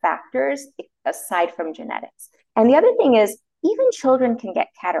other factors aside from genetics. And the other thing is, even children can get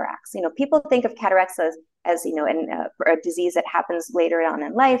cataracts. People think of cataracts as a disease that happens later on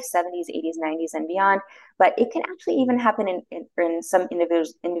in life, 70s, 80s, 90s, and beyond. But it can actually even happen in some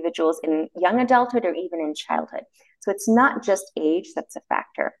individuals in young adulthood or even in childhood. So it's not just age that's a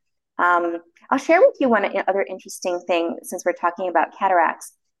factor. I'll share with you one other interesting thing since we're talking about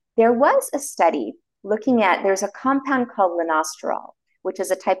cataracts. There was a study there's a compound called lanosterol, which is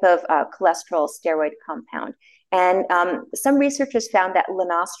a type of cholesterol steroid compound. And some researchers found that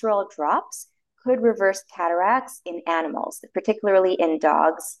lanosterol drops could reverse cataracts in animals, particularly in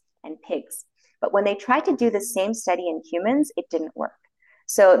dogs and pigs. But when they tried to do the same study in humans, it didn't work.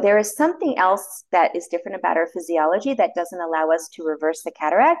 So there is something else that is different about our physiology that doesn't allow us to reverse the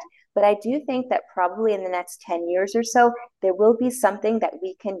cataract. But I do think that probably in the next 10 years or so, there will be something that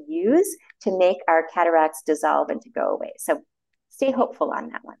we can use to make our cataracts dissolve and to go away. So stay hopeful on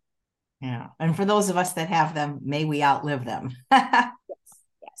that one. Yeah. And for those of us that have them, may we outlive them.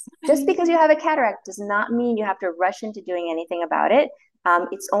 Yes. Just because you have a cataract does not mean you have to rush into doing anything about it.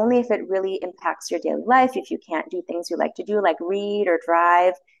 It's only if it really impacts your daily life, if you can't do things you like to do, like read or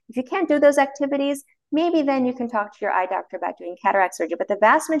drive. If you can't do those activities, maybe then you can talk to your eye doctor about doing cataract surgery. But the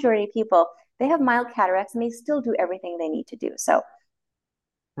vast majority of people, they have mild cataracts and they still do everything they need to do. So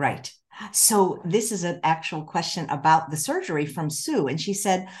Right. So this is an actual question about the surgery from Sue. And she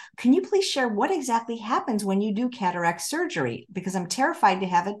said, can you please share what exactly happens when you do cataract surgery? Because I'm terrified to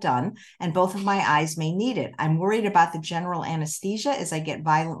have it done and both of my eyes may need it. I'm worried about the general anesthesia as I get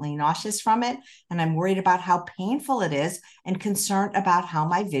violently nauseous from it. And I'm worried about how painful it is and concerned about how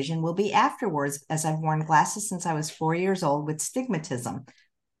my vision will be afterwards, as I've worn glasses since I was 4 years old with stigmatism.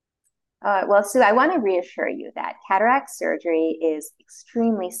 well, Sue, I want to reassure you that cataract surgery is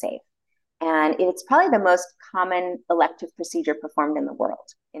extremely safe. And it's probably the most common elective procedure performed in the world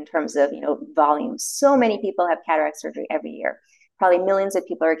in terms of, volume. So many people have cataract surgery every year. Probably millions of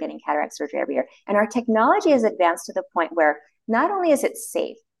people are getting cataract surgery every year. And our technology has advanced to the point where not only is it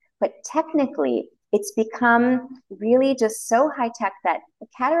safe, but technically it's become really just so high tech that the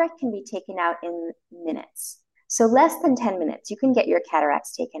cataract can be taken out in minutes. So less than 10 minutes, you can get your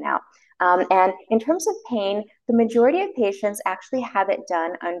cataracts taken out. And in terms of pain, the majority of patients actually have it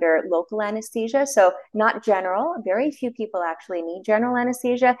done under local anesthesia. So not general. Very few people actually need general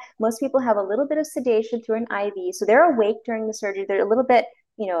anesthesia. Most people have a little bit of sedation through an IV. So they're awake during the surgery. They're a little bit,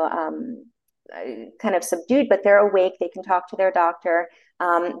 kind of subdued, but they're awake. They can talk to their doctor.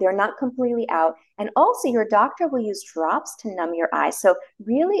 They're not completely out. And also your doctor will use drops to numb your eyes. So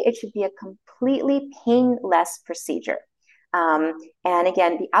really it should be a completely painless procedure. And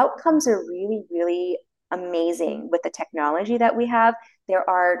again, the outcomes are really, really amazing with the technology that we have. There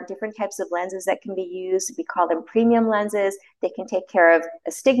are different types of lenses that can be used. We call them premium lenses. They can take care of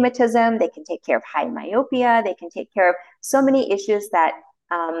astigmatism. They can take care of high myopia. They can take care of so many issues that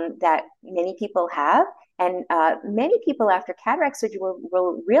that many people have. And many people after cataract surgery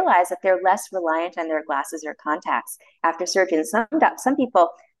will realize that they're less reliant on their glasses or contacts after surgery. And some people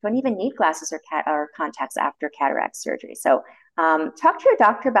don't even need glasses or contacts after cataract surgery. So talk to your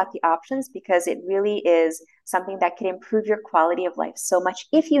doctor about the options, because it really is something that can improve your quality of life so much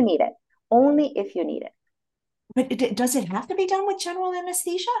if you need it, only if you need it. But does it have to be done with general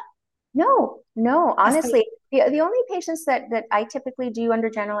anesthesia? No, honestly, the only patients that I typically do under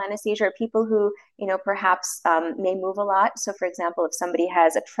general anesthesia are people who, perhaps may move a lot. So, for example, if somebody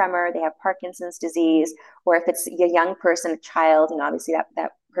has a tremor, they have Parkinson's disease, or if it's a young person, a child, obviously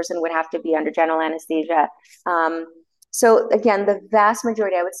that person would have to be under general anesthesia. So again, the vast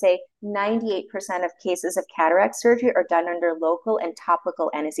majority, I would say 98% of cases of cataract surgery are done under local and topical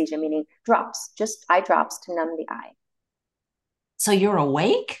anesthesia, meaning drops, just eye drops to numb the eye. So you're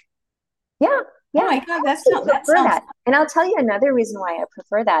awake? Yeah, Oh yeah. my God, I actually that prefer sounds. that. And I'll tell you another reason why I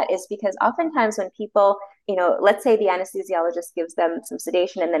prefer that is because oftentimes when people, let's say the anesthesiologist gives them some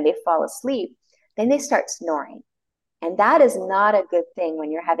sedation and then they fall asleep, then they start snoring. And that is not a good thing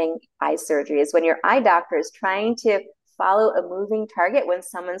when you're having eye surgery, is when your eye doctor is trying to follow a moving target when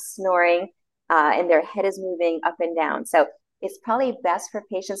someone's snoring and their head is moving up and down. So it's probably best for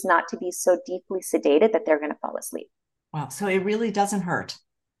patients not to be so deeply sedated that they're going to fall asleep. Wow. So it really doesn't hurt.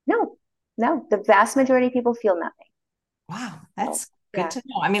 No, no, the vast majority of people feel nothing. Wow. So That's good yeah, to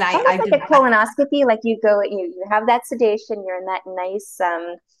know. I mean, almost I like do. a colonoscopy. Like you go, you have that sedation, you're in that nice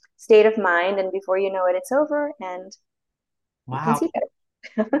state of mind, and before you know it, it's over, and you can Wow. see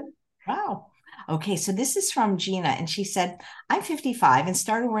better. Wow. Okay, so this is from Gina, and she said, I'm 55 and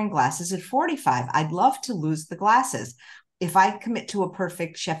started wearing glasses at 45. I'd love to lose the glasses. If I commit to a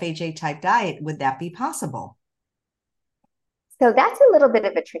perfect Chef AJ type diet, would that be possible? So that's a little bit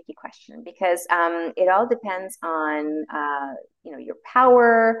of a tricky question, because it all depends on your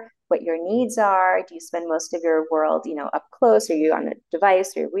power, what your needs are. Do you spend most of your world up close? Are you on a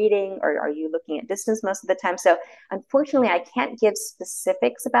device? Are you reading? Or are you looking at distance most of the time? So unfortunately, I can't give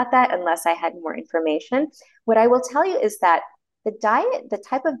specifics about that unless I had more information. What I will tell you is that the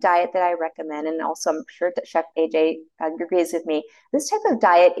type of diet that I recommend, and also I'm sure that Chef AJ agrees with me, this type of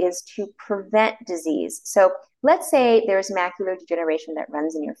diet is to prevent disease. So let's say there's macular degeneration that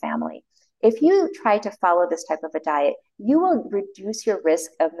runs in your family. If you try to follow this type of a diet, you will reduce your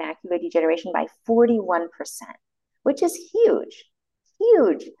risk of macular degeneration by 41%, which is huge,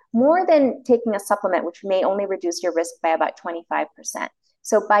 huge, more than taking a supplement, which may only reduce your risk by about 25%.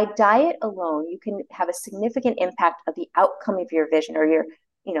 So by diet alone, you can have a significant impact of the outcome of your vision, or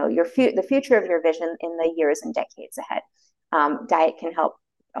the future of your vision in the years and decades ahead. Diet can help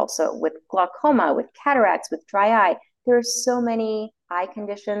also with glaucoma, with cataracts, with dry eye. There are so many eye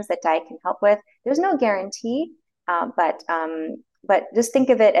conditions that diet can help with. There's no guarantee, but just think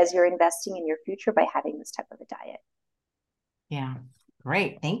of it as you're investing in your future by having this type of a diet. Yeah,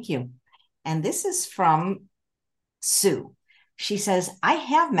 great. Thank you. And this is from Sue. She says, I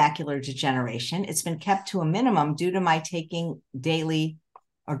have macular degeneration. It's been kept to a minimum due to my taking daily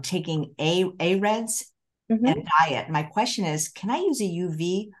or taking AREDs and diet. My question is, can I use a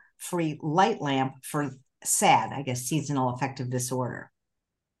UV-free light lamp for SAD, I guess, seasonal affective disorder?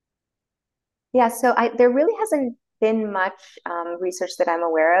 Yeah, so there really hasn't been much research that I'm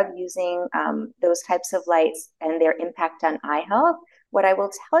aware of using those types of lights and their impact on eye health. What I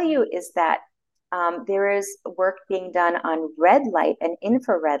will tell you is that there is work being done on red light and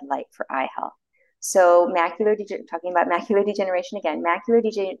infrared light for eye health. So talking about macular degeneration again,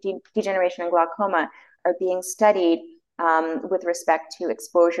 degeneration and glaucoma are being studied with respect to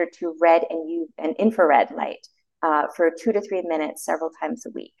exposure to red and infrared light for 2 to 3 minutes several times a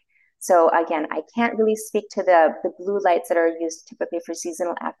week. So again, I can't really speak to the blue lights that are used typically for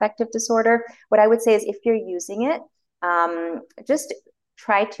seasonal affective disorder. What I would say is if you're using it, just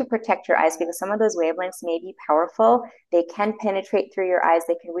try to protect your eyes, because some of those wavelengths may be powerful. They can penetrate through your eyes.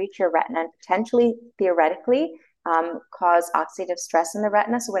 They can reach your retina and potentially, theoretically, cause oxidative stress in the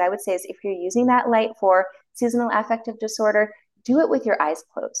retina. So what I would say is if you're using that light for seasonal affective disorder, do it with your eyes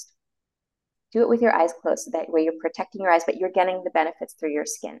closed. Do it with your eyes closed. So that way you're protecting your eyes, but you're getting the benefits through your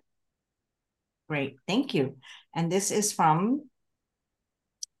skin. Great. Thank you. And this is from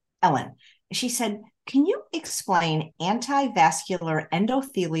Ellen. She said, can you explain anti-vascular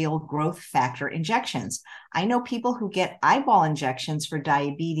endothelial growth factor injections? I know people who get eyeball injections for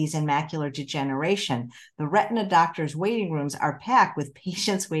diabetes and macular degeneration. The retina doctors' waiting rooms are packed with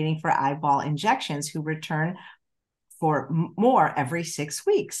patients waiting for eyeball injections who return for more every 6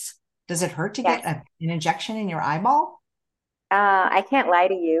 weeks. Does it hurt to get Yes. an injection in your eyeball? I can't lie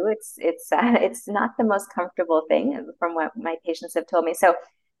to you. It's not the most comfortable thing from what my patients have told me. So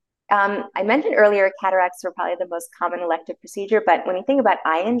I mentioned earlier, cataracts are probably the most common elective procedure, but when you think about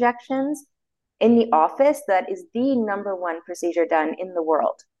eye injections in the office, that is the number one procedure done in the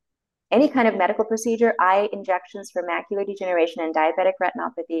world. Any kind of medical procedure, eye injections for macular degeneration and diabetic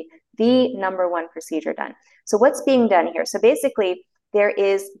retinopathy, the number one procedure done. So what's being done here? So basically, there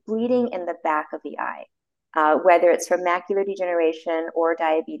is bleeding in the back of the eye. Whether it's from macular degeneration or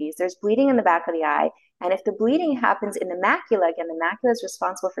diabetes, there's bleeding in the back of the eye. And if the bleeding happens in the macula, again, the macula is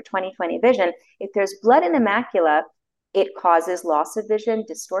responsible for 20/20 vision. If there's blood in the macula, it causes loss of vision,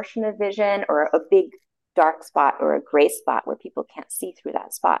 distortion of vision, or a big dark spot or a gray spot where people can't see through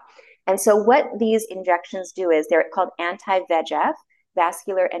that spot. And so what these injections do is they're called anti-VEGF,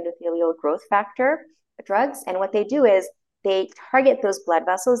 vascular endothelial growth factor drugs. And what they do is they target those blood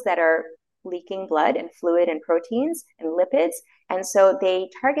vessels that are leaking blood and fluid and proteins and lipids. And so they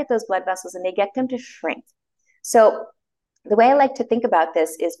target those blood vessels and they get them to shrink. So the way I like to think about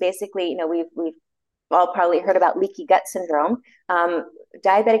this is basically, we've all probably heard about leaky gut syndrome.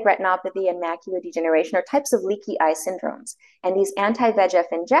 Diabetic retinopathy and macular degeneration are types of leaky eye syndromes. And these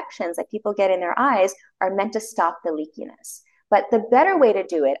anti-VEGF injections that people get in their eyes are meant to stop the leakiness. But the better way to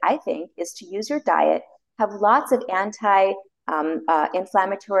do it, I think, is to use your diet, have lots of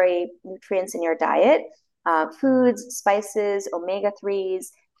inflammatory nutrients in your diet, foods, spices, omega-3s,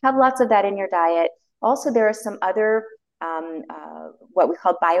 have lots of that in your diet. Also, there are some other what we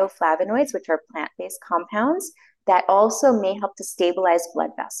call bioflavonoids, which are plant-based compounds that also may help to stabilize blood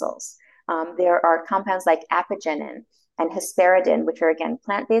vessels. There are compounds like apigenin and hesperidin, which are, again,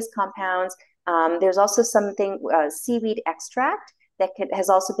 plant-based compounds. There's also something, seaweed extract, that has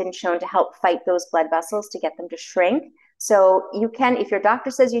also been shown to help fight those blood vessels to get them to shrink. So you can, if your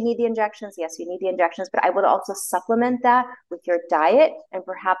doctor says you need the injections, yes, you need the injections, but I would also supplement that with your diet and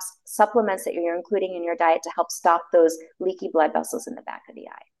perhaps supplements that you're including in your diet to help stop those leaky blood vessels in the back of the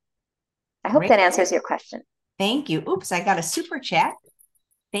eye. I hope Great. that answers your question. Thank you. Oops, I got a super chat.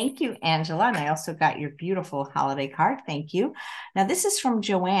 Thank you, Angela. And I also got your beautiful holiday card. Thank you. Now, this is from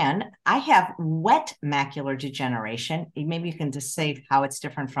Joanne. I have wet macular degeneration. Maybe you can just say how it's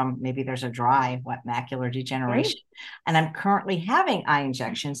different from maybe there's a dry, wet macular degeneration. And I'm currently having eye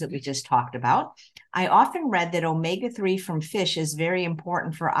injections that we just talked about. I often read that omega-3 from fish is very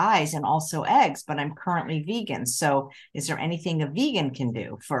important for eyes and also eggs, but I'm currently vegan. So is there anything a vegan can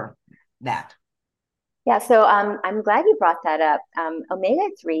do for that? Yeah, so I'm glad you brought that up.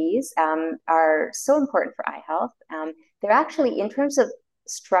 Omega-3s are so important for eye health. They're actually, in terms of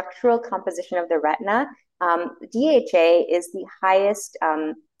structural composition of the retina, DHA is the highest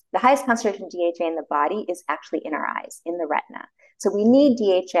concentration of DHA in the body is actually in our eyes, in the retina. So we need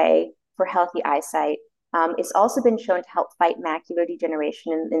DHA for healthy eyesight. It's also been shown to help fight macular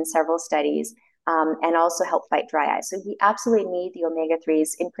degeneration in several studies. And also help fight dry eye. So we absolutely need the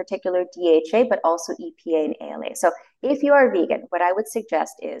omega-3s, in particular DHA, but also EPA and ALA. So if you are vegan, what I would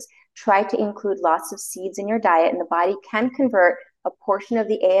suggest is try to include lots of seeds in your diet, and the body can convert a portion of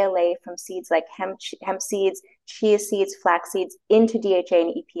the ALA from seeds like hemp seeds, chia seeds, flax seeds into DHA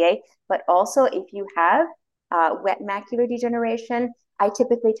and EPA. But also if you have wet macular degeneration, I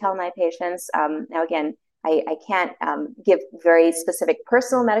typically tell my patients, now again, I can't give very specific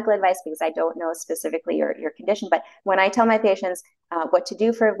personal medical advice because I don't know specifically your condition. But when I tell my patients what to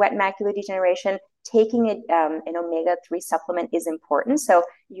do for wet macular degeneration, taking an omega-3 supplement is important. So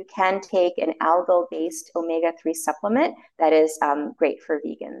you can take an algal-based omega-3 supplement that is great for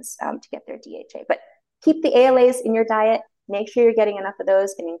vegans to get their DHA. But keep the ALAs in your diet. Make sure you're getting enough of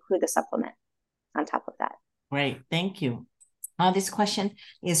those and include the supplement on top of that. Great. Thank you. This question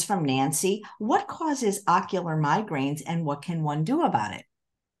is from Nancy. What causes ocular migraines and what can one do about it?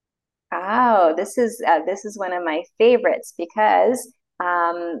 Oh, this is one of my favorites because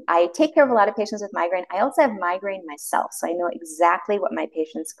I take care of a lot of patients with migraine. I also have migraine myself, so I know exactly what my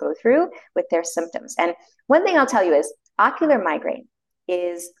patients go through with their symptoms. And one thing I'll tell you is ocular migraine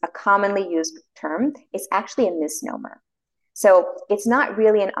is a commonly used term. It's actually a misnomer. So it's not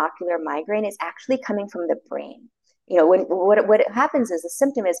really an ocular migraine. It's actually coming from the brain. What happens is the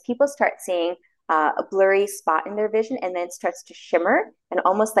symptom is people start seeing a blurry spot in their vision, and then it starts to shimmer and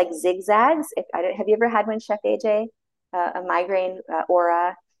almost like zigzags. Have you ever had one, Chef AJ? A migraine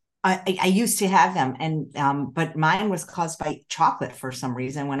aura? I used to have them, and but mine was caused by chocolate for some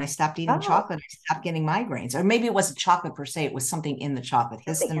reason. When I stopped eating chocolate, I stopped getting migraines. Or maybe it wasn't chocolate per se; it was something in the chocolate,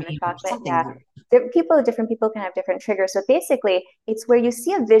 Something in the histamine, chocolate, something. yeah. Different people can have different triggers. So basically, it's where you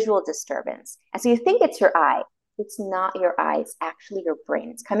see a visual disturbance, and so you think it's your eye. it's not your eye, it's actually your brain.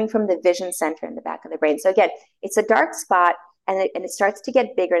 It's coming from the vision center in the back of the brain. So again, it's a dark spot, and it starts to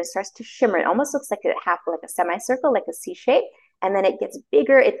get bigger and it starts to shimmer. It almost looks like like a semicircle, like a C shape. And then it gets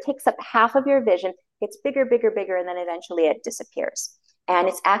bigger. It takes up half of your vision, gets bigger, bigger, bigger, and then eventually it disappears. And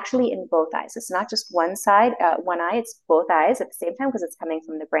it's actually in both eyes. It's not just one side, one eye, it's both eyes at the same time because it's coming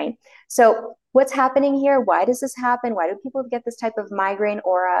from the brain. So what's happening here? Why does this happen? Why do people get this type of migraine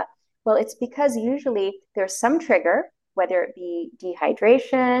aura? Well, it's because usually there's some trigger, whether it be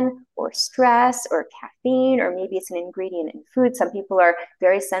dehydration or stress or caffeine, or maybe it's an ingredient in food. Some people are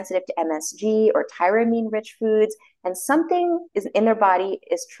very sensitive to MSG or tyramine rich foods, and something is in their body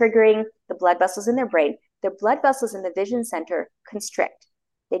is triggering the blood vessels in their brain. The blood vessels in the vision center constrict.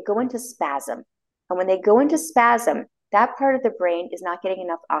 They go into spasm. And when they go into spasm, that part of the brain is not getting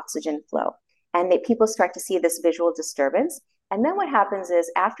enough oxygen flow. And people start to see this visual disturbance. And then what happens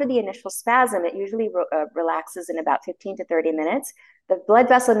is after the initial spasm, it usually relaxes in about 15 to 30 minutes. The blood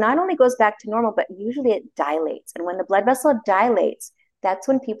vessel not only goes back to normal, but usually it dilates. And when the blood vessel dilates, that's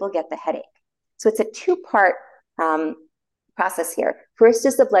when people get the headache. So it's a two-part process here. First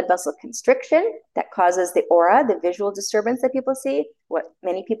is the blood vessel constriction that causes the aura, the visual disturbance that people see, what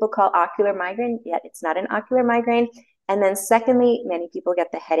many people call ocular migraine, yet it's not an ocular migraine. And then secondly, many people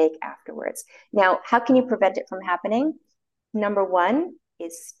get the headache afterwards. Now, how can you prevent it from happening? Number one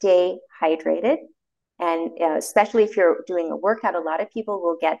is stay hydrated. And especially if you're doing a workout, a lot of people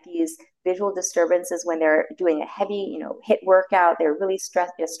will get these visual disturbances when they're doing a heavy, HIIT workout. They're really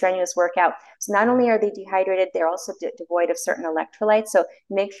strenuous workout. So not only are they dehydrated, they're also devoid of certain electrolytes. So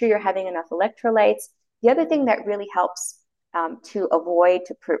make sure you're having enough electrolytes. The other thing that really helps to avoid,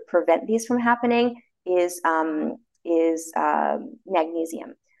 to prevent these from happening is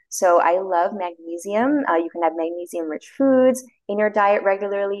magnesium. So I love magnesium. You can have magnesium-rich foods in your diet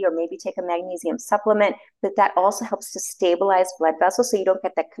regularly, or maybe take a magnesium supplement, but that also helps to stabilize blood vessels so you don't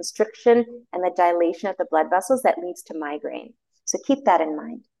get that constriction and the dilation of the blood vessels that leads to migraine. So keep that in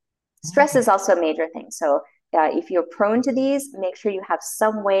mind. Stress is also a major thing. So if you're prone to these, make sure you have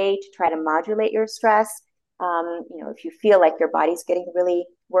some way to try to modulate your stress. If you feel like your body's getting really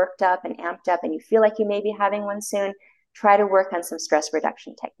worked up and amped up and you feel like you may be having one soon, try to work on some stress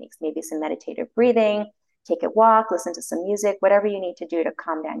reduction techniques, maybe some meditative breathing, take a walk, listen to some music, whatever you need to do to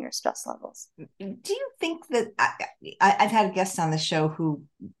calm down your stress levels. Do you think that I've had a guest on the show who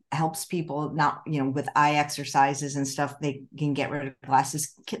helps people not, with eye exercises and stuff, they can get rid of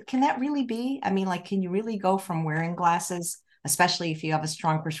glasses. Can that really be? I mean, like, can you really go from wearing glasses, especially if you have a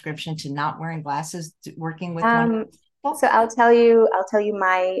strong prescription, to not wearing glasses, working with one? So I'll tell you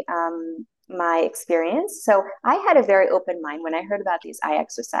my experience. So I had a very open mind when I heard about these eye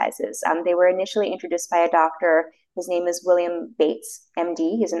exercises. They were initially introduced by a doctor. His name is William Bates,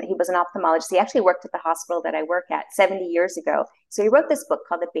 MD. He was an ophthalmologist. He actually worked at the hospital that I work at 70 years ago. So he wrote this book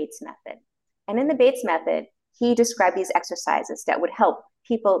called The Bates Method. And in the Bates Method, he described these exercises that would help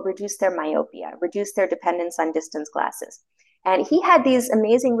people reduce their myopia, reduce their dependence on distance glasses. And he had these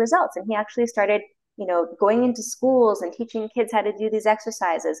amazing results. And he actually started, going into schools and teaching kids how to do these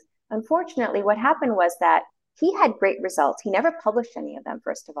exercises. Unfortunately, what happened was that he had great results. He never published any of them,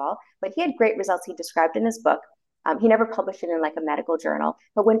 first of all, but he had great results he described in his book. He never published it in like a medical journal.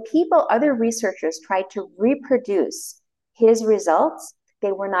 But when other researchers tried to reproduce his results,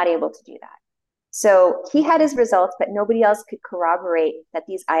 they were not able to do that. So he had his results, but nobody else could corroborate that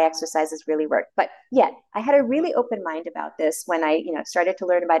these eye exercises really worked. But yet, I had a really open mind about this when I, started to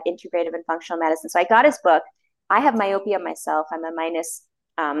learn about integrative and functional medicine. So I got his book. I have myopia myself. I'm a minus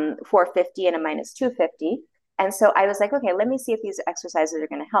 450 and a minus 250. And so I was like, okay, let me see if these exercises are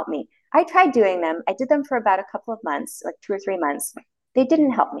going to help me. I tried doing them. I did them for about a couple of months, like 2 or 3 months. They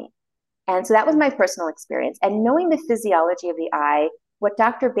didn't help me. And so that was my personal experience. And knowing the physiology of the eye, what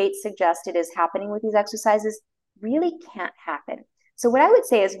Dr. Bates suggested is happening with these exercises really can't happen. So what I would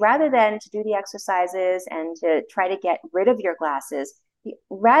say is, rather than to do the exercises and to try to get rid of your glasses,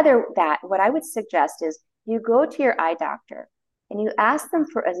 what I would suggest is you go to your eye doctor and you ask them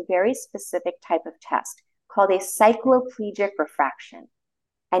for a very specific type of test called a cycloplegic refraction.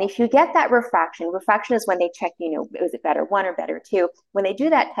 And if you get that refraction is when they check, is it better 1 or better 2? When they do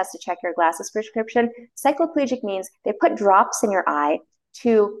that test to check your glasses prescription, cycloplegic means they put drops in your eye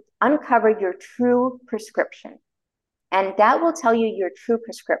to uncover your true prescription. And that will tell you your true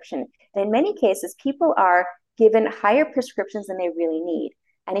prescription. And in many cases, people are given higher prescriptions than they really need.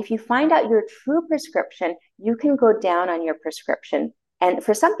 And if you find out your true prescription, you can go down on your prescription. And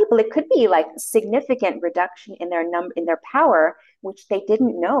for some people, it could be like significant reduction in their power, which they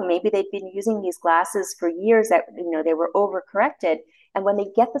didn't know. Maybe they'd been using these glasses for years that, they were overcorrected. And when they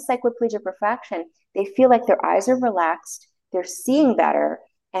get the cycloplegic refraction, they feel like their eyes are relaxed, they're seeing better,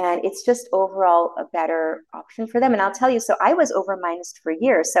 and it's just overall a better option for them. And I'll tell you, so I was over minus for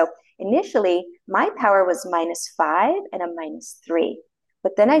years. So initially, my power was -5 and a -3.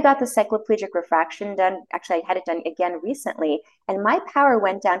 But then I got the cycloplegic refraction done. Actually, I had it done again recently, and my power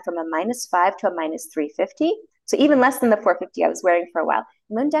went down from a -5 to a -350. So even less than the 450 I was wearing for a while.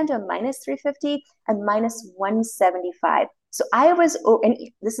 It went down to a -350 and -175. So I was, and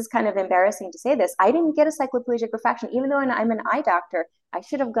this is kind of embarrassing to say this, I didn't get a cycloplegic refraction, even though I'm an eye doctor. I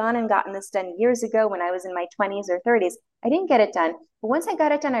should have gone and gotten this done years ago when I was in my 20s or 30s. I didn't get it done. But once I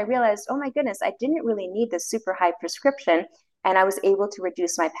got it done, I realized, oh my goodness, I didn't really need this super high prescription. And I was able to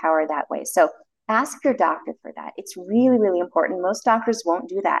reduce my power that way. So ask your doctor for that. It's really, really important. Most doctors won't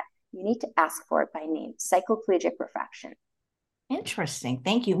do that. You need to ask for it by name, cycloplegic refraction. Interesting.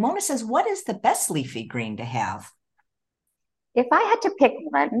 Thank you. Mona says, what is the best leafy green to have? If I had to pick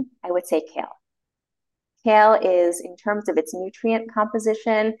one, I would say kale. Kale is, in terms of its nutrient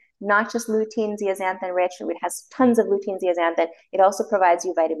composition, not just lutein zeaxanthin rich. It has tons of lutein zeaxanthin. It also provides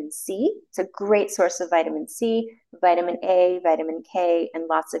you vitamin C. It's a great source of vitamin C, vitamin A, vitamin K, and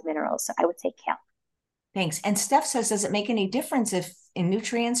lots of minerals. So I would say kale. Thanks. And Steph says, does it make any difference if in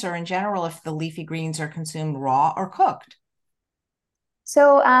nutrients or in general, if the leafy greens are consumed raw or cooked?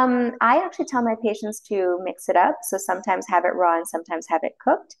 So I actually tell my patients to mix it up. So sometimes have it raw and sometimes have it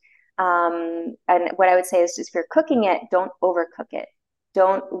cooked. And what I would say is just if you're cooking it, don't overcook it.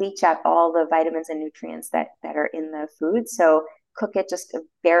 Don't leach out all the vitamins and nutrients that are in the food. So cook it just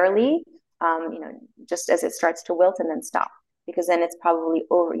barely, just as it starts to wilt and then stop because then it's probably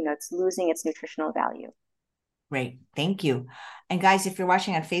over, it's losing its nutritional value. Great. Thank you. And guys, if you're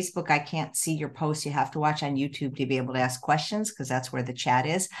watching on Facebook, I can't see your post. You have to watch on YouTube to be able to ask questions because that's where the chat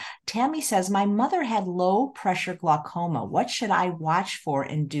is. Tammy says, my mother had low pressure glaucoma. What should I watch for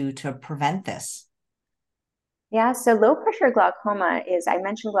and do to prevent this? Yeah, so low pressure glaucoma is, I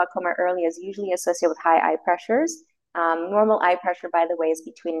mentioned glaucoma earlier, is usually associated with high eye pressures. Normal eye pressure, by the way, is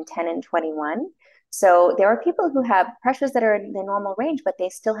between 10 and 21. So there are people who have pressures that are in the normal range, but they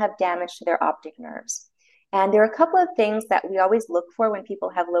still have damage to their optic nerves. And there are a couple of things that we always look for when people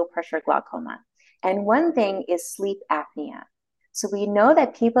have low pressure glaucoma. And one thing is sleep apnea. So we know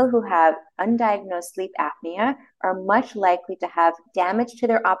that people who have undiagnosed sleep apnea are much likely to have damage to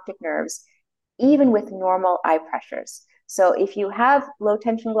their optic nerves, even with normal eye pressures. So if you have low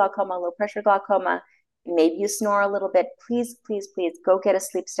tension glaucoma, low pressure glaucoma, maybe you snore a little bit, please, please, please go get a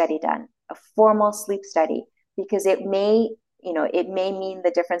sleep study done, a formal sleep study, because it may mean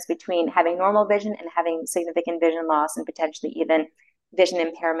the difference between having normal vision and having significant vision loss and potentially even vision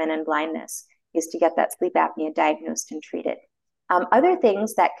impairment and blindness is to get that sleep apnea diagnosed and treated. Other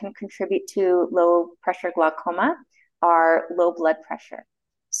things that can contribute to low pressure glaucoma are low blood pressure.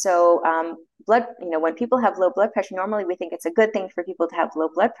 So when people have low blood pressure, normally we think it's a good thing for people to have low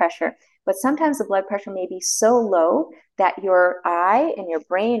blood pressure, but sometimes the blood pressure may be so low that your eye and your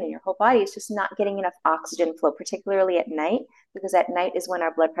brain and your whole body is just not getting enough oxygen flow, particularly at night, because at night is when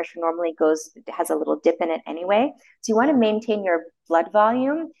our blood pressure normally has a little dip in it anyway. So you want to maintain your blood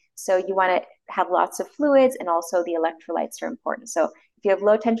volume. So you want to have lots of fluids, and also the electrolytes are important. So if you have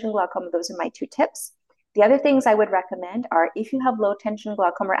low tension glaucoma, those are my two tips. The other things I would recommend are if you have low tension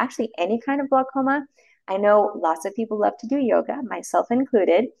glaucoma, or actually any kind of glaucoma, I know lots of people love to do yoga, myself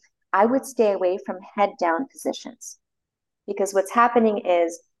included. I would stay away from head down positions because what's happening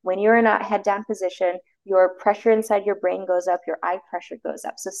is when you're in a head down position, your pressure inside your brain goes up, your eye pressure goes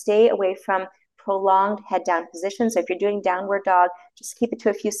up. So stay away from prolonged head down positions. So if you're doing downward dog, just keep it to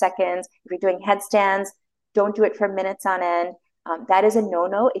a few seconds. If you're doing headstands, don't do it for minutes on end. That is a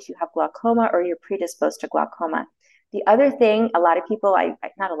no-no if you have glaucoma or you're predisposed to glaucoma. The other thing, a lot of people,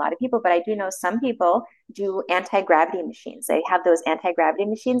 not a lot of people, but I do know some people do anti-gravity machines. They have those anti-gravity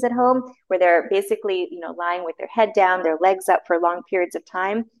machines at home where they're basically, lying with their head down, their legs up for long periods of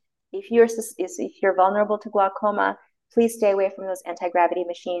time. If you're vulnerable to glaucoma, please stay away from those anti-gravity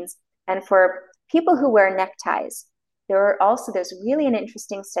machines. And for people who wear neckties, there's really an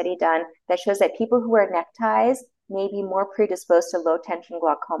interesting study done that shows that people who wear neckties may be more predisposed to low tension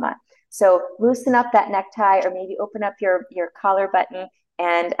glaucoma. So loosen up that necktie or maybe open up your collar button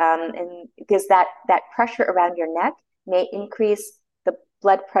and because that pressure around your neck may increase the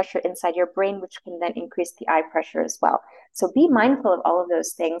blood pressure inside your brain, which can then increase the eye pressure as well. So be mindful of all of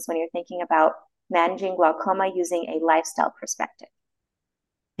those things when you're thinking about managing glaucoma using a lifestyle perspective.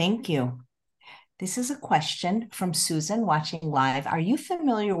 Thank you. This is a question from Susan watching live. Are you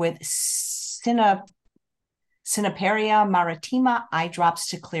familiar with Cineparia maritima eye drops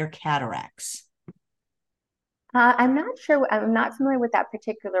to clear cataracts? I'm not sure. I'm not familiar with that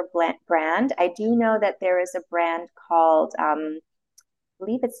particular brand. I do know that there is a brand called, I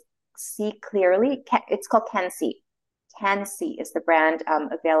believe it's See Clearly. It's called Can-C. Can-C is the brand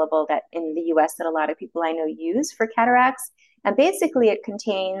available that in the US that a lot of people I know use for cataracts. And basically, it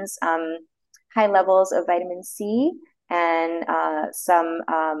contains high levels of vitamin C and some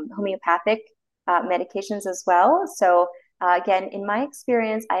homeopathic medications as well. So again, in my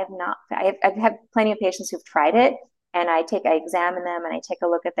experience, I have not. I've had plenty of patients who've tried it, and I examine them and I take a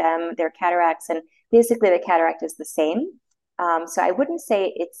look at them, their cataracts, and basically the cataract is the same. So I wouldn't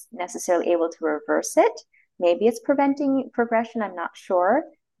say it's necessarily able to reverse it. Maybe it's preventing progression. I'm not sure.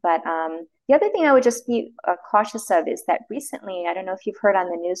 But the other thing I would just be cautious of is that recently, I don't know if you've heard on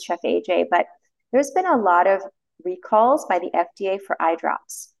the news, Chef AJ, but there's been a lot of recalls by the FDA for eye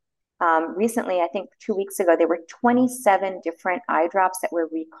drops. Recently, I think 2 weeks ago, there were 27 different eye drops that were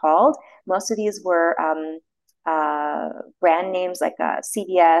recalled. Most of these were brand names like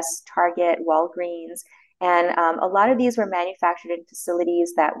CVS, Target, Walgreens. And a lot of these were manufactured in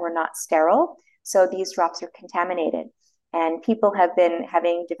facilities that were not sterile. So these drops are contaminated. And people have been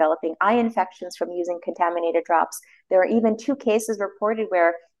developing eye infections from using contaminated drops. There are even 2 cases reported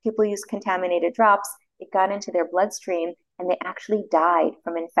where people used contaminated drops. It got into their bloodstream and they actually died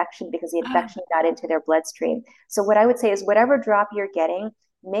from infection because the infection got into their bloodstream. So what I would say is whatever drop you're getting,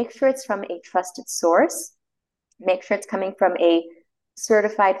 make sure it's from a trusted source. Make sure it's coming from a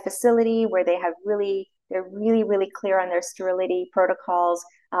certified facility where they're really clear on their sterility protocols.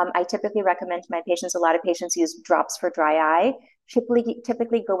 I typically recommend to my patients, a lot of patients use drops for dry eye.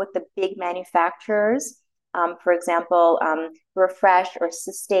 Typically go with the big manufacturers. For example, Refresh or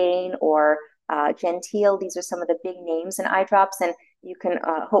Sustain or Genteel. These are some of the big names in eye drops, and you can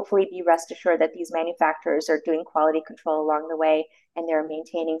hopefully be rest assured that these manufacturers are doing quality control along the way and they're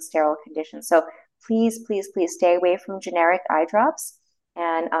maintaining sterile conditions. So please stay away from generic eye drops.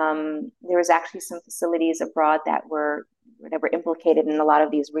 And there was actually some facilities abroad that were implicated in a lot of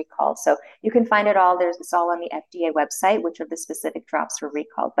these recalls. So you can find it all. It's all on the FDA website, which of the specific drops were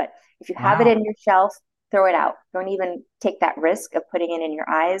recalled. But if you have it Wow. in your shelf, throw it out. Don't even take that risk of putting it in your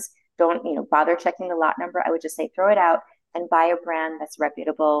eyes. Don't bother checking the lot number. I would just say throw it out and buy a brand that's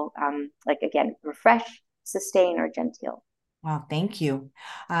reputable, like again, Refresh, Sustain, or Genteel. Wow, thank you.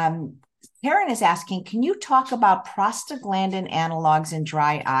 Um, Karen is asking, can you talk about prostaglandin analogs in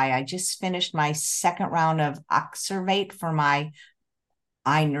dry eye? I just finished my second round of Oxervate for my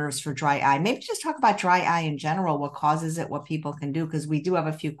eye nerves for dry eye. Maybe just talk about dry eye in general, what causes it, what people can do, because we do have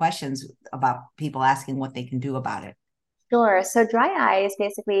a few questions about people asking what they can do about it. Sure. So dry eye is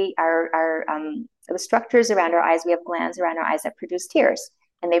basically our the structures around our eyes. We have glands around our eyes that produce tears,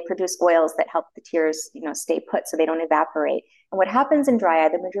 and they produce oils that help the tears, stay put so they don't evaporate. And what happens in dry eye,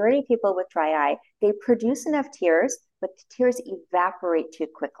 the majority of people with dry eye, they produce enough tears, but the tears evaporate too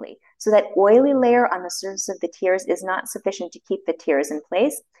quickly. So that oily layer on the surface of the tears is not sufficient to keep the tears in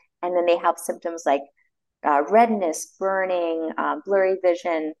place. And then they have symptoms like redness, burning, blurry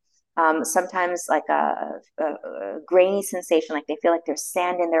vision, sometimes like a grainy sensation, like they feel like there's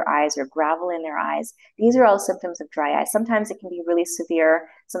sand in their eyes or gravel in their eyes. These are all symptoms of dry eye. Sometimes it can be really severe.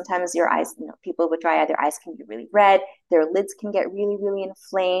 Sometimes your eyes, people with dry eye, their eyes can be really red. Their lids can get really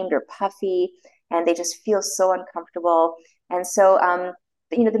inflamed or puffy, and they just feel so uncomfortable. And so,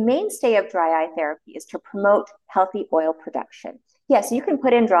 the mainstay of dry eye therapy is to promote healthy oil production. Yes, you can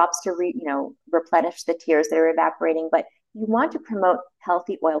put in drops to replenish the tears that are evaporating, but you want to promote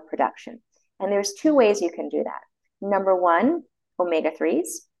healthy oil production. And there's 2 ways you can do that. Number one, omega 3s,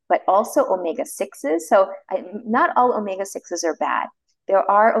 but also omega 6s. So not all omega 6s are bad. There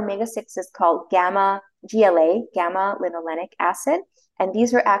are omega 6s called GLA, gamma linolenic acid. And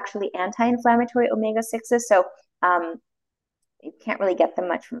these are actually anti inflammatory omega 6s. So you can't really get them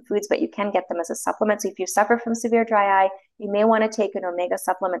much from foods, but you can get them as a supplement. So if you suffer from severe dry eye, you may want to take an omega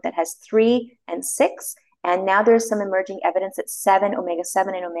supplement that has 3 and 6. And now there's some emerging evidence that omega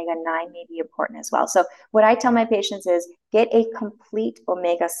 7 and omega 9 may be important as well. So what I tell my patients is get a complete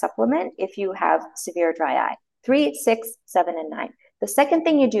omega supplement if you have severe dry eye, 3, 6, 7, and 9. The second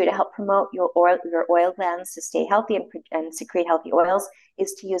thing you do to help promote your oil glands to stay healthy and secrete healthy oils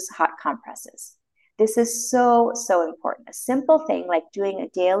is to use hot compresses. This is so important. A simple thing like doing a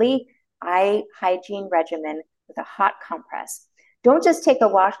daily eye hygiene regimen with a hot compress. Don't just take a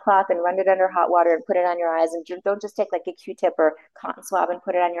washcloth and run it under hot water and put it on your eyes. And don't just take like a Q-tip or cotton swab and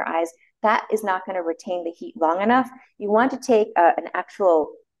put it on your eyes. That is not going to retain the heat long enough. You want to take an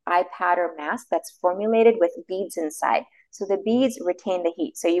actual eye pad or mask that's formulated with beads inside. So the beads retain the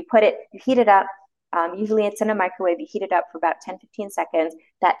heat. So you heat it up, Usually it's in a microwave. You heat it up for about 10-15 seconds.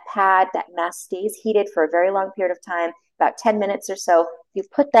 That pad, that mask stays heated for a very long period of time, about 10 minutes or so. You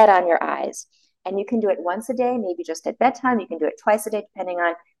put that on your eyes. And you can do it once a day, maybe just at bedtime. You can do it twice a day, depending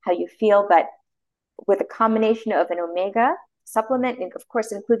on how you feel. But with a combination of an omega supplement, and of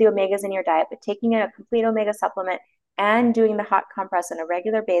course, include the omegas in your diet, but taking in a complete omega supplement and doing the hot compress on a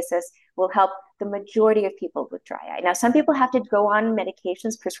regular basis will help the majority of people with dry eye. Now, some people have to go on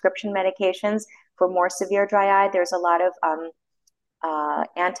medications, prescription medications for more severe dry eye. There's a lot of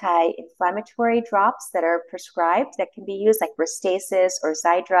anti-inflammatory drops that are prescribed that can be used, like Restasis or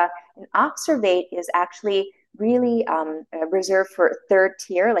Xiidra. And Oxervate is actually really reserved for third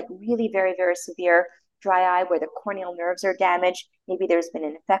tier, like really very, very severe dry eye where the corneal nerves are damaged. Maybe there's been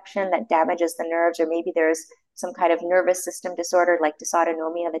an infection that damages the nerves, or maybe there's some kind of nervous system disorder like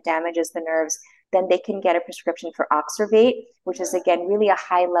dysautonomia that damages the nerves. Then they can get a prescription for Oxervate, which is again really a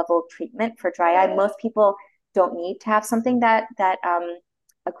high level treatment for dry eye. Most people don't need to have something that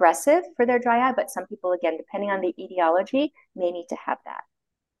aggressive for their dry eye, but some people, again, depending on the etiology, may need to have that.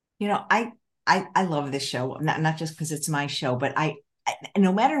 You know, I love this show, not just because it's my show, but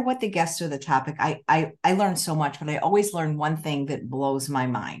no matter what the guest or the topic, I learn so much, but I always learn one thing that blows my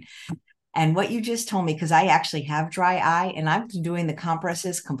mind. And what you just told me, because I actually have dry eye and I've been doing the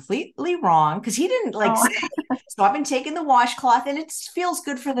compresses completely wrong because he didn't like say. So I've been taking the washcloth and it feels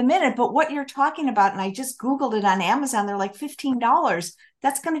good for the minute. But what you're talking about, and I just Googled it on Amazon, they're like $15.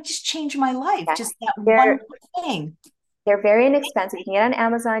 That's going to just change my life. Yeah. Just that one thing. They're very inexpensive. You can get it on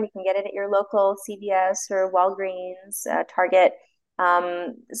Amazon. You can get it at your local CVS or Walgreens, Target.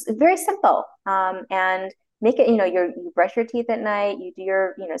 It's very simple. And make it, you brush your teeth at night, you do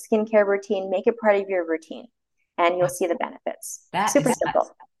your, skincare routine, make it part of your routine, and you'll see the benefits. Super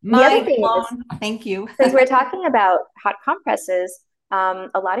simple. The other thing is, thank you. Since we're talking about hot compresses, a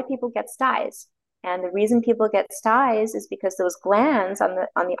lot of people get styes. And the reason people get styes is because those glands on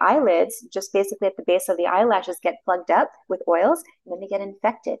the eyelids, just basically at the base of the eyelashes, get plugged up with oils, and then they get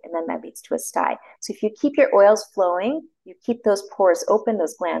infected, and then that leads to a stye. So if you keep your oils flowing, you keep those pores open,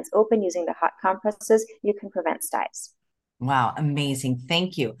 those glands open using the hot compresses, you can prevent styes. Wow, amazing.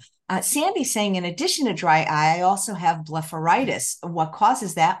 Thank you. Sandy's saying, in addition to dry eye, I also have blepharitis. What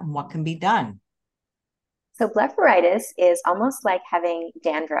causes that and what can be done? So blepharitis is almost like having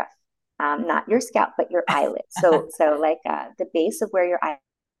dandruff. Not your scalp, but your eyelid. So like the base of where your eyes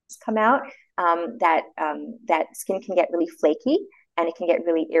come out, that skin can get really flaky and it can get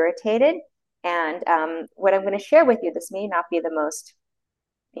really irritated. And what I'm going to share with you, this may not be the most,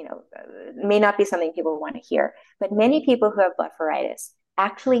 may not be something people want to hear, but many people who have blepharitis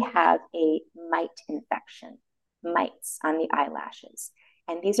actually have a mite infection, mites on the eyelashes.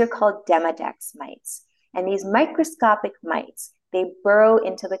 And these are called Demodex mites. And these microscopic mites, they burrow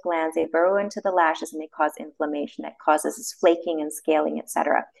into the glands, they burrow into the lashes, and they cause inflammation that causes this flaking and scaling,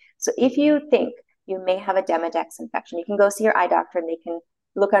 etc. So if you think you may have a Demodex infection, you can go see your eye doctor and they can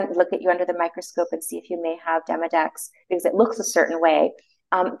look at you under the microscope and see if you may have Demodex because it looks a certain way.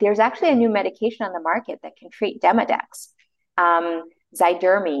 There's actually a new medication on the market that can treat Demodex.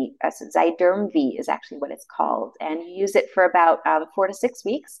 Zydermvi is actually what it's called. And you use it for about 4 to 6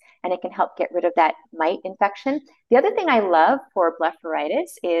 weeks, and it can help get rid of that mite infection. The other thing I love for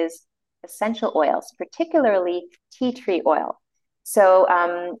blepharitis is essential oils, particularly tea tree oil. So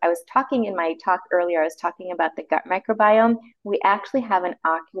I was talking in my talk earlier, I was talking about the gut microbiome. We actually have an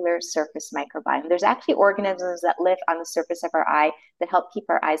ocular surface microbiome. There's actually organisms that live on the surface of our eye that help keep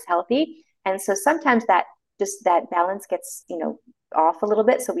our eyes healthy. And so sometimes that balance gets, off a little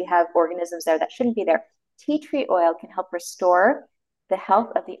bit. So we have organisms there that shouldn't be there. Tea tree oil can help restore the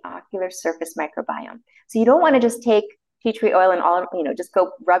health of the ocular surface microbiome. So you don't want to just take tea tree oil and just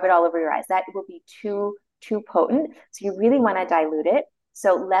go rub it all over your eyes. That will be too potent. So you really want to dilute it.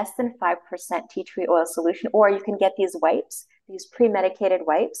 So less than 5% tea tree oil solution, or you can get these wipes, these pre-medicated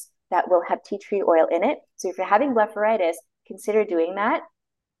wipes that will have tea tree oil in it. So if you're having blepharitis, consider doing that.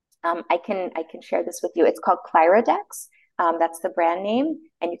 I can share this with you. It's called Clyradex. That's the brand name,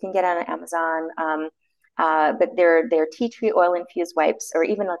 and you can get it on Amazon. But they're tea tree oil infused wipes, or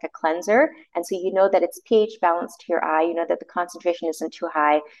even like a cleanser. And so you know that it's pH balanced to your eye. You know that the concentration isn't too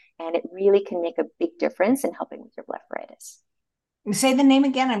high, and it really can make a big difference in helping with your blepharitis. Say the name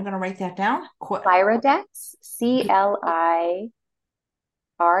again. I'm going to write that down. Clyradex,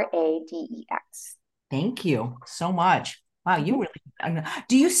 Clyradex. Thank you so much. Wow, you really,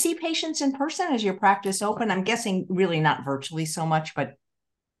 do you see patients in person? Is your practice open? I'm guessing really not virtually so much, but.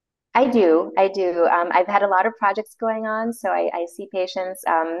 I do. I do. I've had a lot of projects going on, so I see patients,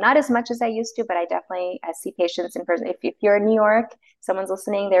 not as much as I used to, but I definitely see patients in person. If you're in New York, someone's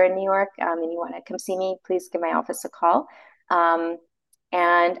listening, they're in New York, and you want to come see me, please give my office a call. Um,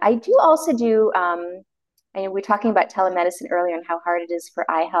 and I do also do, we were talking about telemedicine earlier and how hard it is for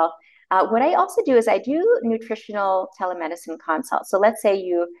eye health. What I also do is I do nutritional telemedicine consults. So let's say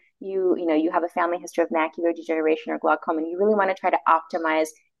you have a family history of macular degeneration or glaucoma, and you really want to try to optimize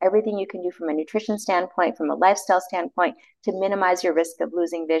everything you can do from a nutrition standpoint, from a lifestyle standpoint, to minimize your risk of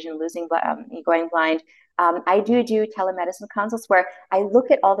losing vision, going blind. I do telemedicine consults where I look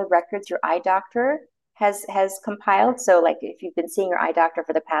at all the records your eye doctor has compiled. So, like if you've been seeing your eye doctor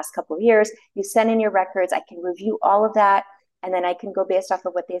for the past couple of years, you send in your records. I can review all of that, and then I can go based off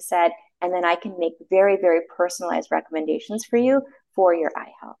of what they said, and then I can make very, very personalized recommendations for you for your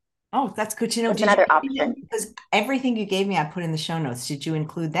eye health. Oh, that's good to know. That's Did another you, option. because everything you gave me, I put in the show notes. Did you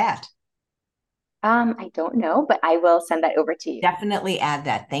include that? I don't know, but I will send that over to you. Definitely add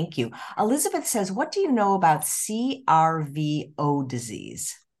that. Thank you. Elizabeth says, what do you know about CRVO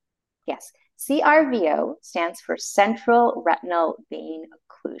disease? Yes. CRVO stands for central retinal vein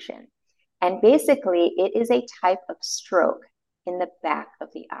occlusion. And basically, it is a type of stroke in the back of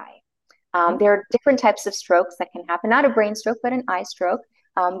the eye. There are different types of strokes that can happen, not a brain stroke, but an eye stroke.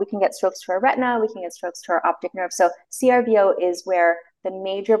 We can get strokes to our retina, we can get strokes to our optic nerve. So CRVO is where the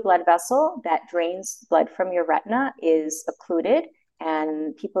major blood vessel that drains blood from your retina is occluded,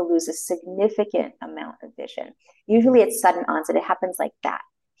 and people lose a significant amount of vision. Usually it's sudden onset. It happens like that.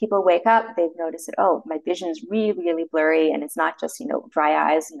 People wake up, they've noticed that, oh, my vision is really, really blurry, and it's not just,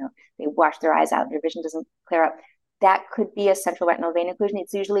 dry eyes, they wash their eyes out, their vision doesn't clear up. That could be a central retinal vein occlusion.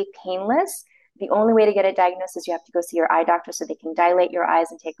 It's usually painless. The only way to get it diagnosed is you have to go see your eye doctor so they can dilate your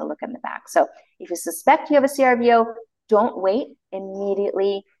eyes and take a look in the back. So if you suspect you have a CRVO, don't wait.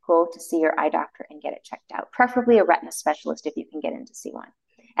 Immediately go to see your eye doctor and get it checked out, preferably a retina specialist if you can get in to see one.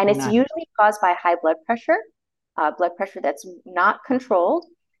 And it's Nice. usually caused by high blood pressure that's not controlled.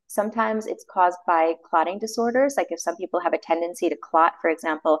 Sometimes it's caused by clotting disorders. Like if some people have a tendency to clot, for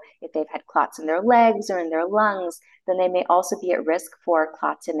example, if they've had clots in their legs or in their lungs, then they may also be at risk for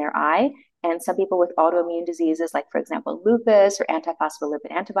clots in their eye. And some people with autoimmune diseases, like, for example, lupus or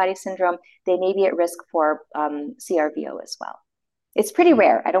antiphospholipid antibody syndrome, they may be at risk for CRVO as well. It's pretty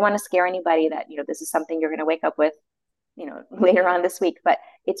rare. I don't want to scare anybody that, this is something you're going to wake up with, later on this week, but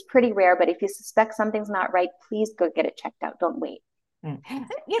it's pretty rare. But if you suspect something's not right, please go get it checked out. Don't wait. I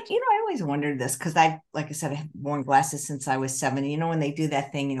always wondered this because like I said, I've worn glasses since I was 7. When they do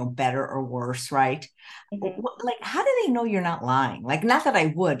that thing, better or worse, right? Mm-hmm. Like, how do they know you're not lying? Like, not that I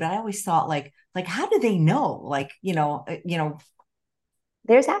would, but I always thought, how do they know?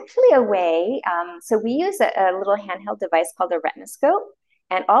 There's actually a way. So we use a little handheld device called a retinoscope,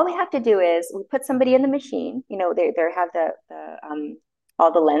 and all we have to do is we put somebody in the machine. They have the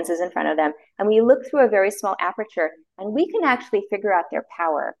all the lenses in front of them, and we look through a very small aperture, and we can actually figure out their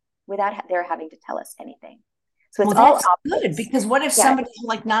power without their having to tell us anything. So it's Well, all that's good optics. because what if Yeah, somebody's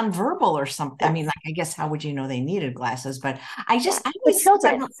like nonverbal or something? I mean, yes. like, I guess how would you know they needed glasses? But Yeah, I for always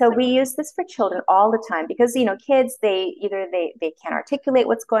children. So we use this for children all the time because kids, they either they can't articulate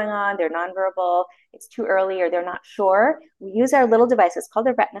what's going on, they're nonverbal, it's too early, or they're not sure. We use our little device. It's called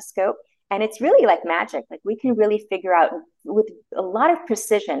a retinoscope, and it's really like magic. Like we can really figure out with a lot of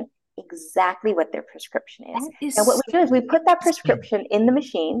precision exactly what their prescription is. that is And what we so do is we put that interesting. prescription in the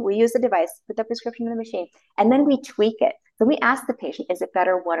machine. We use the device, put that prescription in the machine, and then we tweak it. So we ask the patient, is it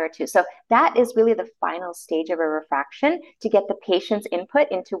better one or two? So that is really the final stage of a refraction to get the patient's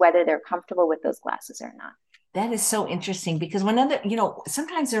input into whether they're comfortable with those glasses or not. That is so interesting because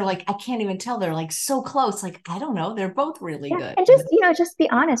sometimes they're like, I can't even tell. They're like so close. Like, I don't know. They're both really Yeah, good. and just be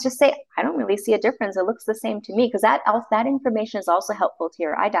honest. Just say, I don't really see a difference. It looks the same to me, because that information is also helpful to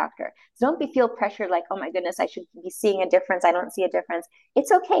your eye doctor. So don't feel pressured like, oh my goodness, I should be seeing a difference. I don't see a difference.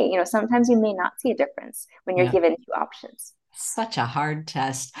 It's okay. Sometimes you may not see a difference when you're Yeah. given two options. Such a hard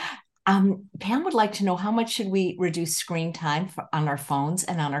test. Pam would like to know how much should we reduce screen time on our phones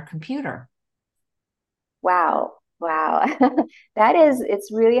and on our computer? Wow. Wow.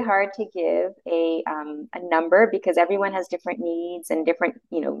 It's really hard to give a number because everyone has different needs and different,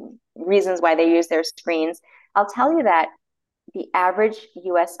 reasons why they use their screens. I'll tell you that the average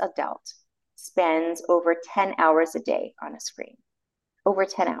US adult spends over 10 hours a day on a screen, over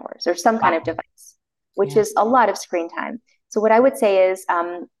 10 hours or some kind of Wow. device, which Yeah. is a lot of screen time. So what I would say is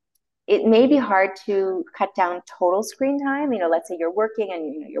it may be hard to cut down total screen time. Let's say you're working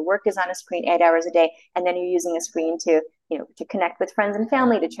and your work is on a screen 8 hours a day, and then you're using a screen to connect with friends and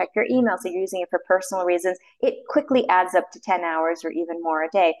family, to check your email. So you're using it for personal reasons. It quickly adds up to 10 hours or even more a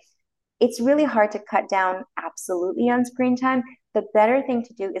day. it's really hard to cut down absolutely on screen time. The better thing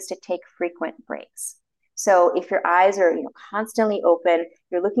to do is to take frequent breaks. So if your eyes are, constantly open,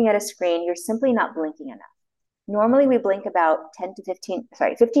 you're looking at a screen, you're simply not blinking enough. Normally we blink about 15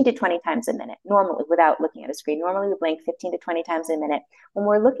 to 20 times a minute, normally without looking at a screen. Normally we blink 15 to 20 times a minute. When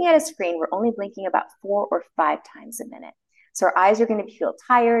we're looking at a screen, we're only blinking about 4 or 5 times a minute. So our eyes are going to feel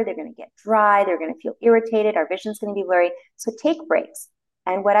tired, they're going to get dry, they're going to feel irritated, our vision's going to be blurry. So take breaks.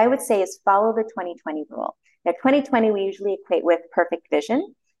 And what I would say is follow the 20/20 rule. Now, 20/20 we usually equate with perfect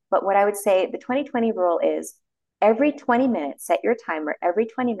vision, but what I would say the 20/20 rule is every 20 minutes, set your timer, every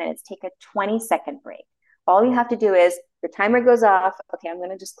 20 minutes, take a 20-second break. All you have to do is your timer goes off. Okay, I'm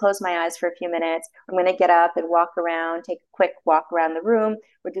going to just close my eyes for a few minutes. I'm going to get up and walk around, take a quick walk around the room,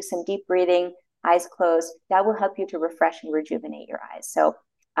 or do some deep breathing, eyes closed. That will help you to refresh and rejuvenate your eyes. So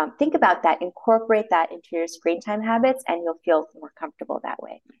think about that, incorporate that into your screen time habits, and you'll feel more comfortable that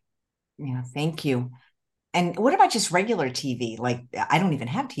way. Yeah, thank you. And what about just regular TV? Like, I don't even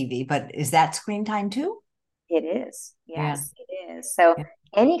have TV, but is that screen time too? It is. Yeah. Yes, it is. So Yeah.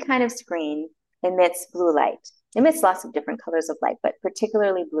 any kind of screen emits blue light, emits lots of different colors of light, but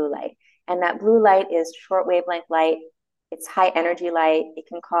particularly blue light. And that blue light is short wavelength light. It's high energy light. It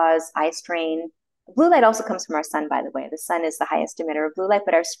can cause eye strain. Blue light also comes from our sun, by the way. The sun is the highest emitter of blue light,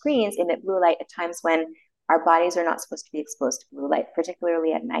 but our screens emit blue light at times when our bodies are not supposed to be exposed to blue light,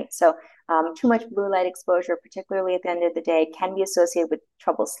 particularly at night. So too much blue light exposure, particularly at the end of the day, can be associated with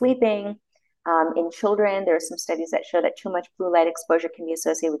trouble sleeping. In children, there are some studies that show that too much blue light exposure can be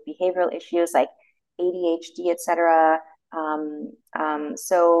associated with behavioral issues like ADHD, etc.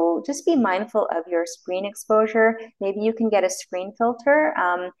 So just be mindful of your screen exposure. Maybe you can get a screen filter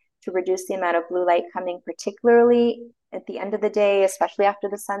to reduce the amount of blue light coming, particularly at the end of the day, especially after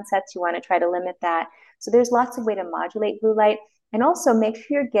the sun sets. You want to try to limit that. So there's lots of way to modulate blue light. And also make sure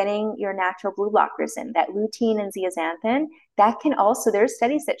you're getting your natural blue blockers in, that lutein and zeaxanthin. That can also, there's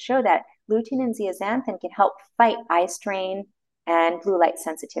studies that show that lutein and zeaxanthin can help fight eye strain and blue light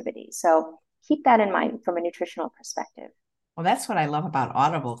sensitivity. So keep that in mind from a nutritional perspective. Well, that's what I love about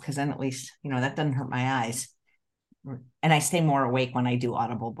Audible, because then at least, that doesn't hurt my eyes. And I stay more awake when I do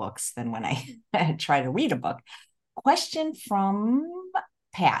Audible books than when I try to read a book. Question from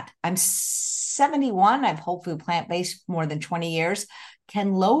Pat. I'm 71. I've whole food plant-based more than 20 years.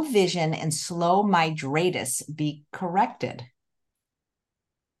 Can low vision and slow mydritis be corrected?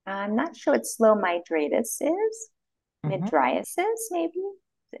 I'm not sure what slow mydritis is. Mm-hmm. Mydriasis, maybe?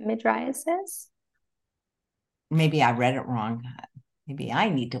 Is it mydriasis? Maybe I read it wrong. Maybe I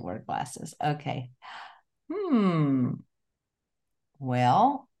need to wear glasses. Okay.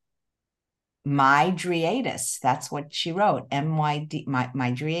 Well, mydriatis. That's what she wrote.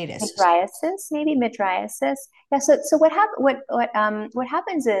 Mydriatis. Mydriasis, maybe mydriasis. Yeah. So what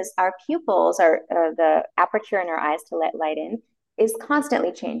happens is our pupils, are the aperture in our eyes to let light in, is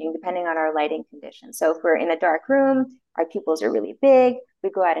constantly changing depending on our lighting conditions. So if we're in a dark room, our pupils are really big. We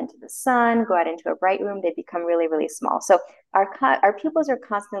go out into the sun, go out into a bright room, they become really, really small. So our pupils are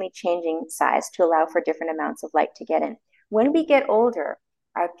constantly changing size to allow for different amounts of light to get in. When we get older,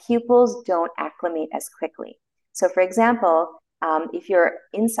 our pupils don't acclimate as quickly. So, for example, if you're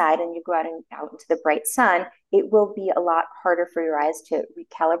inside and you go out into the bright sun, it will be a lot harder for your eyes to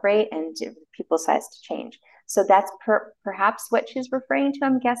recalibrate and pupil size to change. So that's perhaps what she's referring to,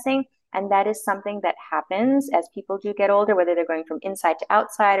 I'm guessing. And that is something that happens as people do get older, whether they're going from inside to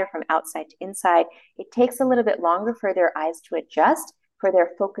outside or from outside to inside. It takes a little bit longer for their eyes to adjust, for their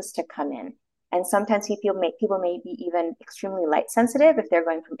focus to come in. And sometimes people may be even extremely light sensitive if they're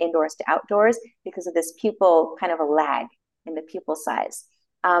going from indoors to outdoors because of this pupil kind of a lag in the pupil size.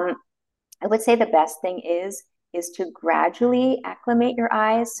 I would say the best thing is to gradually acclimate your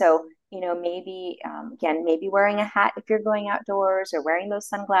eyes. So, maybe, again, maybe wearing a hat if you're going outdoors, or wearing those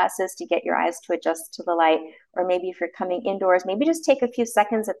sunglasses to get your eyes to adjust to the light. Or maybe if you're coming indoors, maybe just take a few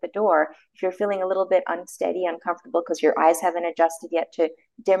seconds at the door if you're feeling a little bit unsteady, uncomfortable because your eyes haven't adjusted yet to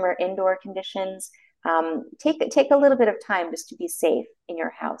dimmer indoor conditions. Take a little bit of time just to be safe in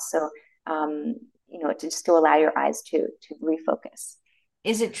your house. So, just to allow your eyes to refocus.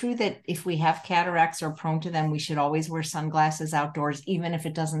 Is it true that if we have cataracts or prone to them, we should always wear sunglasses outdoors, even if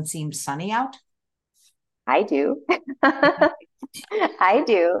it doesn't seem sunny out? I do. I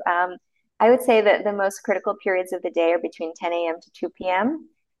do. I would say that the most critical periods of the day are between 10 a.m. to 2 p.m.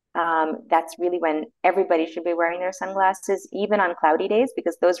 That's really when everybody should be wearing their sunglasses, even on cloudy days,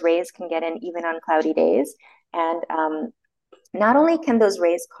 because those rays can get in even on cloudy days. And not only can those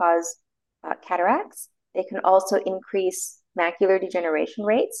rays cause cataracts, they can also increase macular degeneration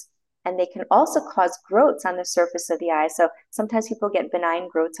rates. and they can also cause growths on the surface of the eye. So sometimes people get benign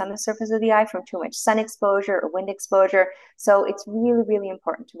growths on the surface of the eye from too much sun exposure or wind exposure. So it's really, really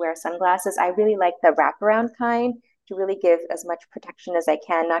important to wear sunglasses. I really like the wraparound kind to really give as much protection as I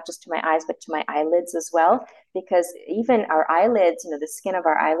can, not just to my eyes, but to my eyelids as well. Because even our eyelids, the skin of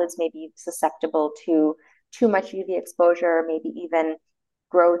our eyelids may be susceptible to too much UV exposure, maybe even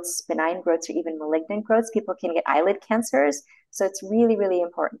growths, benign growths, or even malignant growths. People can get eyelid cancers. So it's really, really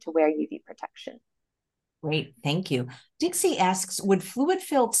important to wear UV protection. Great, thank you. Dixie asks, would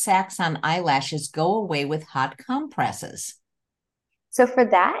fluid-filled sacks on eyelashes go away with hot compresses? So for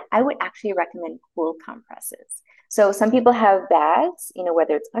that, I would actually recommend cool compresses. So some people have bags,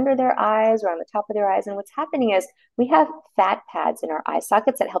 whether it's under their eyes or on the top of their eyes. And what's happening is we have fat pads in our eye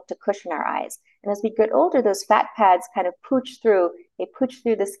sockets that help to cushion our eyes. And as we get older, those fat pads kind of they pooch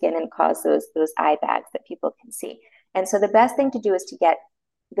through the skin and cause those eye bags that people can see. And so the best thing to do is to get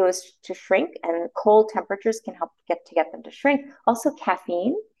those to shrink, and cold temperatures can help get them to shrink. Also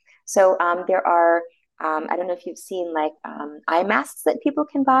caffeine. So there are I don't know if you've seen like eye masks that people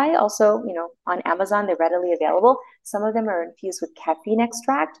can buy. Also, on Amazon, they're readily available. Some of them are infused with caffeine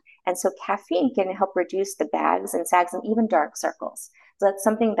extract. And so caffeine can help reduce the bags and sags and even dark circles. So that's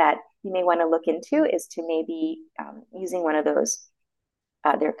something that you may want to look into, is to maybe using one of those.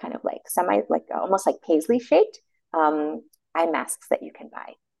 They're kind of like almost like paisley shaped eye masks that you can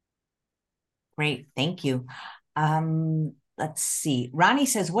buy. Great, thank you. Let's see. Rani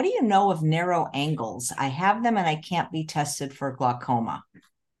says, what do you know of narrow angles? I have them and I can't be tested for glaucoma.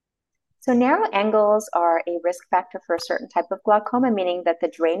 So narrow angles are a risk factor for a certain type of glaucoma, meaning that the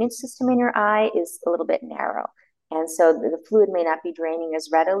drainage system in your eye is a little bit narrow. And so the fluid may not be draining as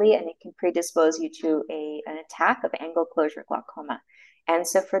readily, and it can predispose you to an attack of angle closure glaucoma. And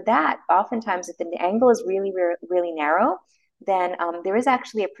so for that, oftentimes if the angle is really, really, really narrow, then there is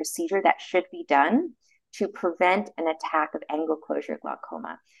actually a procedure that should be done to prevent an attack of angle closure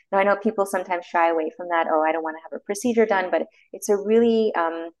glaucoma. Now, I know people sometimes shy away from that. Oh, I don't want to have a procedure done, but it's a really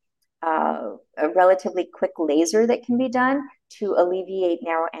a relatively quick laser that can be done to alleviate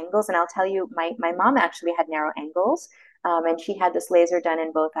narrow angles. And I'll tell you, my mom actually had narrow angles, and she had this laser done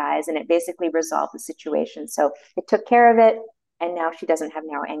in both eyes, and it basically resolved the situation. So it took care of it, and now she doesn't have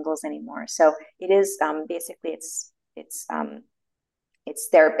narrow angles anymore. So it is basically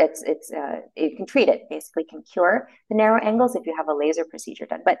it can treat it, basically can cure the narrow angles if you have a laser procedure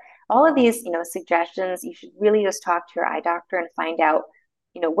done. But all of these suggestions, you should really just talk to your eye doctor and find out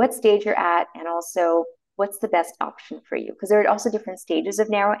what stage you're at, and also what's the best option for you, because there are also different stages of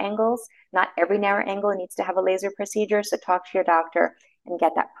narrow angles. Not every narrow angle needs to have a laser procedure, so talk to your doctor and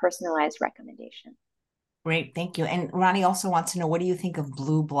get that personalized recommendation. Great, thank you. And Ronnie also wants to know, what do you think of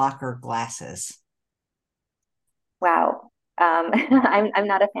blue blocker glasses? Wow. I'm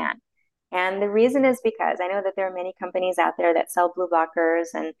not a fan. And the reason is because I know that there are many companies out there that sell blue blockers,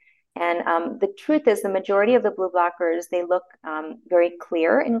 and the truth is the majority of the blue blockers, they look very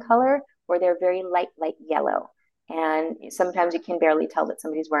clear in color, or they're very light yellow. And sometimes you can barely tell that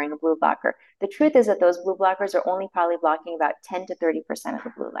somebody's wearing a blue blocker. The truth is that those blue blockers are only probably blocking about 10 to 30% of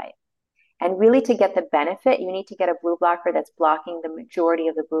the blue light. And really, to get the benefit, you need to get a blue blocker that's blocking the majority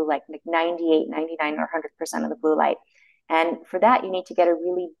of the blue light, like 98, 99, or 100% of the blue light. And for that, you need to get a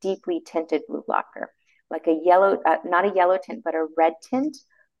really deeply tinted blue blocker, like a yellow, not a yellow tint, but a red tint,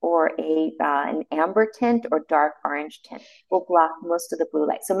 or an amber tint or dark orange tint will block most of the blue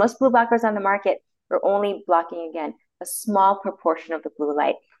light. So most blue blockers on the market are only blocking, again, a small proportion of the blue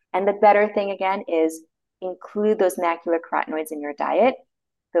light. And the better thing, again, is include those macular carotenoids in your diet,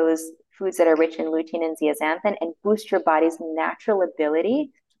 those foods that are rich in lutein and zeaxanthin, and boost your body's natural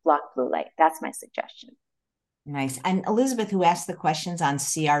ability to block blue light. That's my suggestion. Nice. And Elizabeth, who asked the questions on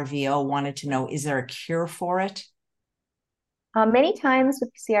CRVO, wanted to know, is there a cure for it? Many times with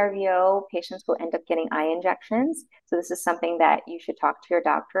CRVO, patients will end up getting eye injections. So this is something that you should talk to your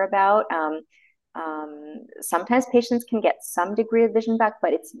doctor about. Sometimes patients can get some degree of vision back,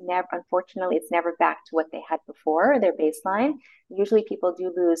 but unfortunately, it's never back to what they had before, their baseline. Usually people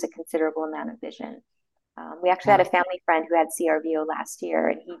do lose a considerable amount of vision. We actually had a family friend who had CRVO last year,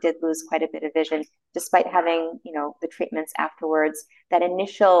 and he did lose quite a bit of vision despite having, the treatments afterwards. That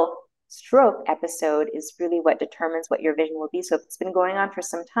initial stroke episode is really what determines what your vision will be. So if it's been going on for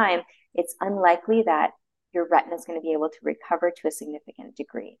some time, it's unlikely that your retina is going to be able to recover to a significant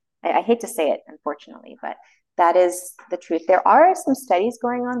degree. I hate to say it, unfortunately, but that is the truth. There are some studies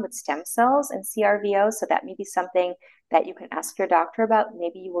going on with stem cells and CRVO, so that may be something that you can ask your doctor about.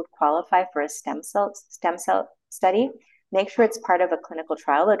 Maybe you would qualify for a stem cell study. Make sure it's part of a clinical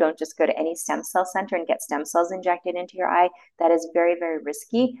trial, or don't just go to any stem cell center and get stem cells injected into your eye. That is very, very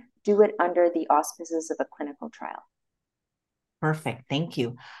risky. do it under the auspices of a clinical trial. Perfect. Thank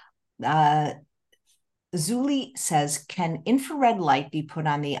you. Zuli says, can infrared light be put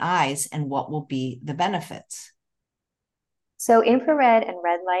on the eyes and what will be the benefits? So infrared and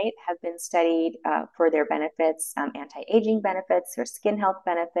red light have been studied for their benefits, anti-aging benefits, their skin health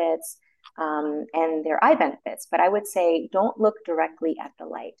benefits, and their eye benefits. But I would say don't look directly at the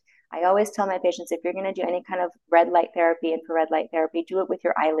light. I always tell my patients, if you're going to do any kind of red light therapy, infrared light therapy, do it with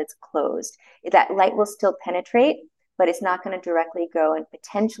your eyelids closed. That light will still penetrate, but it's not going to directly go and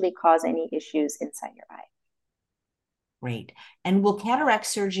potentially cause any issues inside your eye. Great. And will cataract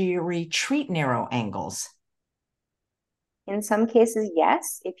surgery treat narrow angles? In some cases,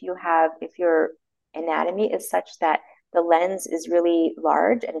 yes. If your anatomy is such that the lens is really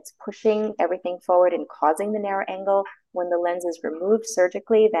large and it's pushing everything forward and causing the narrow angle, when the lens is removed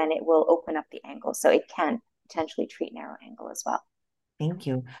surgically, then it will open up the angle. So it can potentially treat narrow angle as well. Thank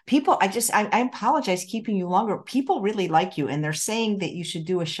you. People, I apologize keeping you longer. People really like you, and they're saying that you should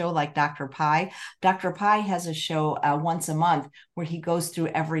do a show like Dr. Pie. Dr. Pie has a show once a month where he goes through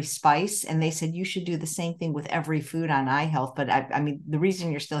every spice, and they said you should do the same thing with every food on eye health. But I mean, the reason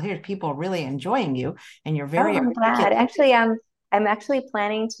you're still here is people are really enjoying you, and you're very Oh, I'm glad. articulate. Actually, I'm actually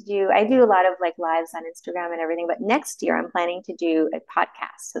planning to I do a lot of like lives on Instagram and everything, but next year I'm planning to do a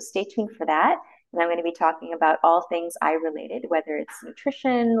podcast. So stay tuned for that. And I'm going to be talking about all things eye related, whether it's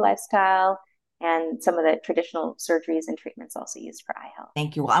nutrition, lifestyle, and some of the traditional surgeries and treatments also used for eye health.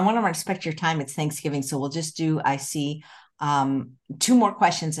 Thank you. Well, I want to respect your time. It's Thanksgiving, so we'll just do, I see, two more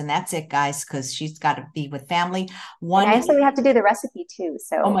questions, and that's it, guys, because she's got to be with family. And One, actually, we have to do the recipe too.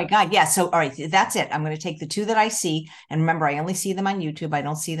 oh So, my God. Yeah. So, all right, that's it. I'm going to take the two that I see. And remember, I only see them on YouTube. I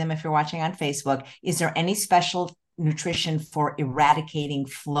don't see them if you're watching on Facebook. Is there any special nutrition for eradicating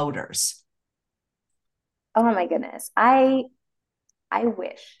floaters? oh my goodness, I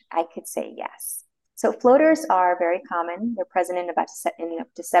wish I could say yes. So floaters are very common. They're present in up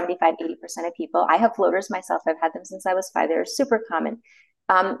to 75, 80% of people. I have floaters myself. I've had them since I was 5. They're super common.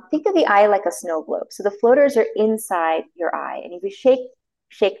 Think of the eye like a snow globe. So the floaters are inside your eye. And if you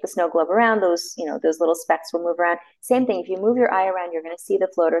shake the snow globe around, those little specks will move around. Same thing. If you move your eye around, you're going to see the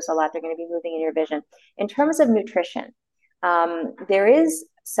floaters a lot. They're going to be moving in your vision. In terms of nutrition, there is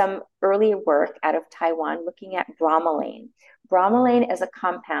some early work out of Taiwan looking at bromelain. Bromelain is a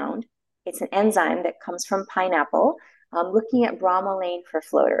compound. It's an enzyme that comes from pineapple, looking at bromelain for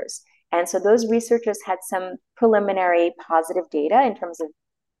floaters. And so those researchers had some preliminary positive data in terms of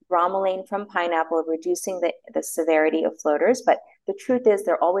bromelain from pineapple reducing the severity of floaters. But the truth is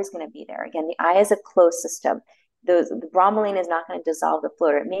they're always going to be there. Again, the eye is a closed system. The bromelain is not going to dissolve the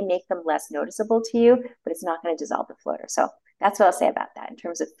floater. It may make them less noticeable to you, but it's not going to dissolve the floater. So that's what I'll say about that in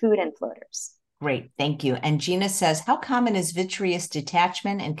terms of food and floaters. Great. Thank you. And Gina says, how common is vitreous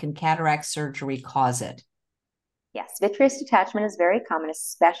detachment and can cataract surgery cause it? Yes, vitreous detachment is very common,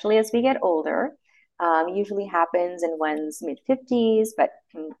 especially as we get older. Usually happens in one's mid 50s, but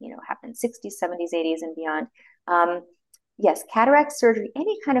can happen 60s, 70s, 80s, and beyond. Yes, cataract surgery,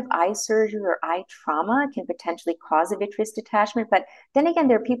 any kind of eye surgery or eye trauma can potentially cause a vitreous detachment. But then again,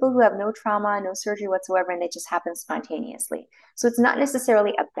 there are people who have no trauma, no surgery whatsoever, and they just happen spontaneously. So it's not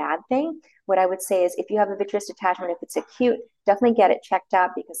necessarily a bad thing. What I would say is if you have a vitreous detachment, if it's acute, definitely get it checked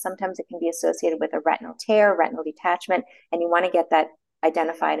out because sometimes it can be associated with a retinal tear, retinal detachment, and you want to get that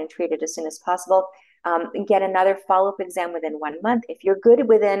identified and treated as soon as possible. Get another follow-up exam within 1 month. If you're good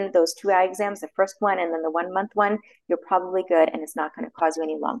within those 2 eye exams, the first one and then the 1 month one, you're probably good and it's not going to cause you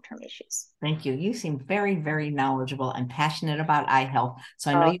any long-term issues. Thank you. You seem very, very knowledgeable and passionate about eye health.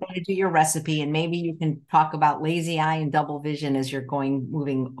 So I know Oh, you want to do your recipe, and maybe you can talk about lazy eye and double vision as you're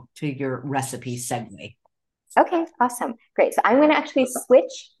moving to your recipe segue. okay, awesome. Great. So I'm going to actually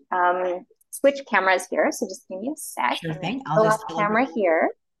switch cameras here. So just give me a sec. Sure I'm going to thing. go off camera here.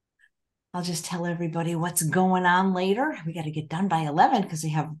 I'll just tell everybody what's going on later. We got to get done by 11 because we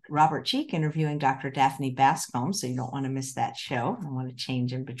have Robert Cheek interviewing Dr. Daphne Bascom. So you don't want to miss that show. I want to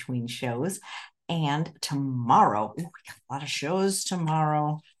change in between shows. And tomorrow, we got a lot of shows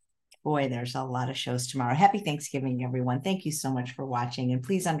tomorrow. Boy, there's a lot of shows tomorrow. Happy Thanksgiving, everyone. Thank you so much for watching. And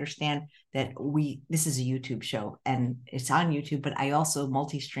please understand that this is a YouTube show and it's on YouTube, but I also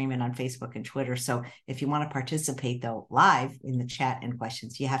multi-stream it on Facebook and Twitter. So if you want to participate though live in the chat and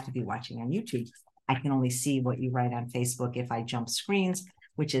questions, you have to be watching on YouTube. I can only see what you write on Facebook if I jump screens,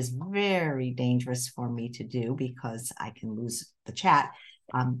 which is very dangerous for me to do because I can lose the chat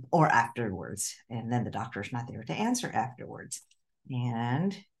or afterwards. And then the doctor's not there to answer afterwards.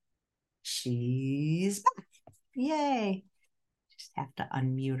 And she's back. Yay. Just have to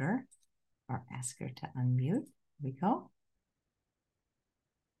unmute her or ask her to unmute. Here we go.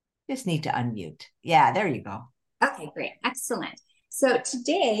 Just need to unmute. Yeah, there you go. Okay, great. Excellent. So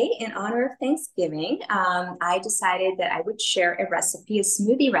today, in honor of Thanksgiving, I decided that I would share a recipe, a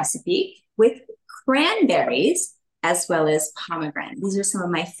smoothie recipe with cranberries as well as pomegranate. These are some of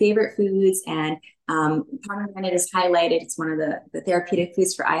my favorite foods, and pomegranate is highlighted. It's one of the therapeutic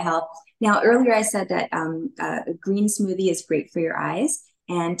foods for eye health. Now, earlier I said that a green smoothie is great for your eyes.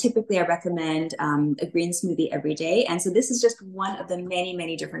 And typically, I recommend a green smoothie every day. And so, this is just one of the many,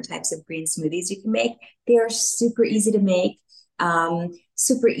 many different types of green smoothies you can make. They are super easy to make,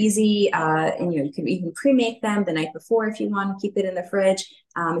 super easy. And you can even pre-make them the night before if you want to keep it in the fridge.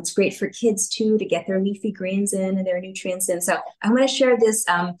 It's great for kids too to get their leafy greens in and their nutrients in. So I'm going to share this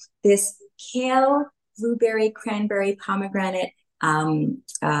kale, blueberry, cranberry, pomegranate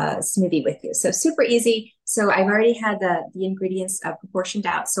smoothie with you. So super easy. So I've already had the ingredients proportioned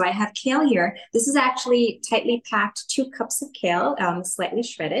out. So I have kale here. This is actually tightly packed 2 cups of kale, slightly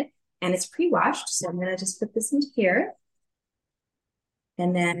shredded, and it's pre-washed. So I'm going to just put this into here.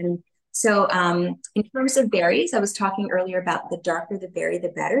 And then, so in terms of berries, I was talking earlier about the darker the berry, the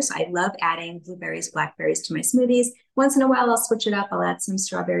better. So I love adding blueberries, blackberries to my smoothies. Once in a while, I'll switch it up. I'll add some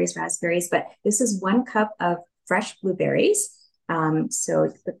strawberries, raspberries, but this is 1 cup of fresh blueberries.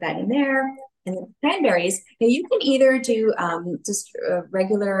 So put that in there. And then cranberries, now you can either do just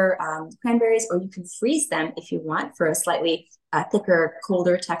regular cranberries, or you can freeze them if you want for a slightly thicker,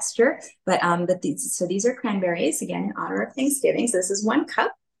 colder texture. But these are cranberries, again, in honor of Thanksgiving. So this is 1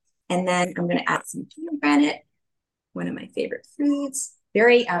 cup. And then I'm going to add some pomegranate, one of my favorite foods,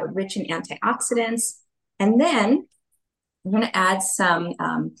 very rich in antioxidants. And then I'm going to add some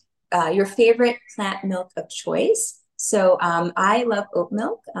your favorite plant milk of choice. So I love oat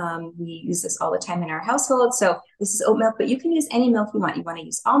milk. We use this all the time in our household. So this is oat milk, but you can use any milk you want. You want to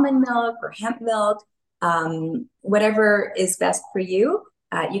use almond milk or hemp milk, whatever is best for you.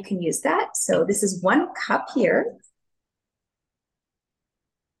 You can use that. So this is 1 cup here.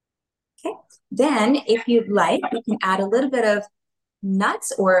 Okay. Then if you'd like, you can add a little bit of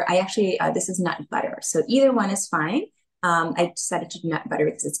nuts, or this is nut butter. So either one is fine. I decided to do nut butter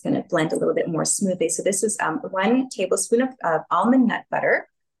because it's going to blend a little bit more smoothly. So this is 1 tablespoon of almond nut butter.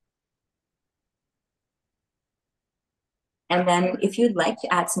 And then if you'd like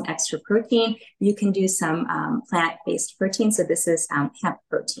to add some extra protein, you can do some plant-based protein. So this is hemp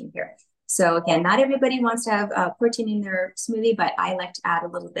protein here. So again, not everybody wants to have protein in their smoothie, but I like to add a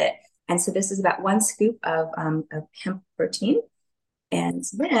little bit. And so this is about 1 scoop of hemp protein. And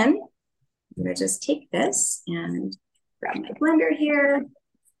then I'm going to just take this and grab my blender here.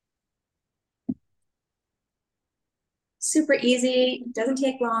 Super easy, doesn't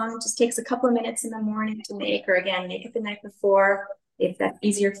take long, just takes a couple of minutes in the morning to make, or again, make it the night before if that's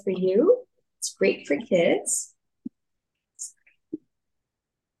easier for you. It's great for kids.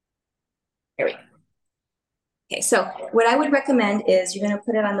 There we go. Okay, so what I would recommend is you're going to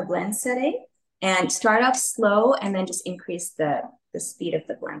put it on the blend setting and start off slow and then just increase the speed of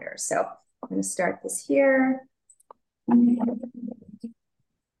the blender. So I'm going to start this here. And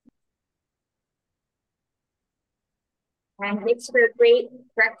makes for a great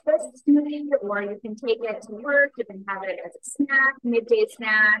breakfast smoothie, or you can take it to work. You can have it as a snack, midday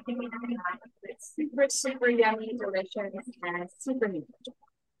snack. It's super, super yummy, delicious, and super nutritious.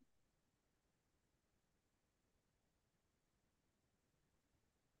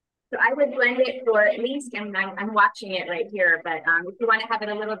 So I would blend it for at least, I'm watching it right here, but if you want to have it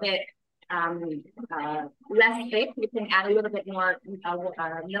a little bit less thick, you can add a little bit more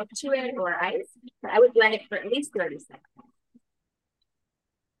milk to it or ice. But I would blend it for at least 30 seconds.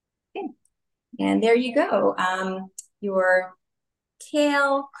 Okay. And there you go. Your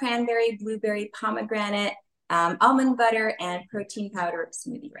kale, cranberry, blueberry, pomegranate, almond butter, and protein powder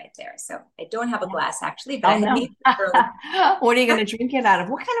smoothie right there. So I don't have a glass actually, but I made it early. What are you going to drink it out of?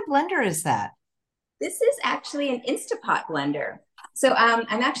 What kind of blender is that? This is actually an Instapot blender. So I'm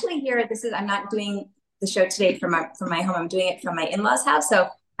actually here. I'm not doing the show today from my home. I'm doing it from my in-laws' house. So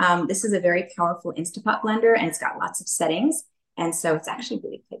this is a very powerful Instapot blender, and it's got lots of settings. And so it's actually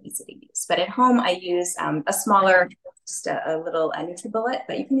really quite easy to use. But at home, I use a smaller, just a little NutriBullet,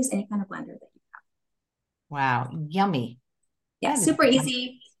 but you can use any kind of blender that you have. Wow, yummy. Yeah, super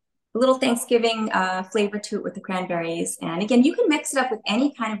easy. A little Thanksgiving flavor to it with the cranberries. And again, you can mix it up with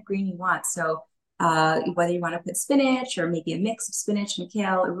any kind of green you want. So whether you want to put spinach or maybe a mix of spinach and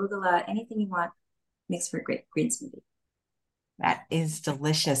kale, arugula, anything you want, makes for a great green smoothie. That is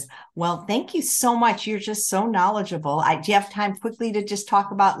delicious. Well, thank you so much. You're just so knowledgeable. Do you have time quickly to just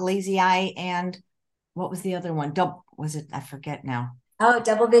talk about lazy eye and what was the other one? Was it? I forget now. Oh,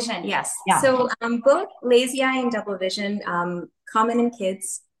 double vision. Yes. Yeah. So both lazy eye and double vision, common in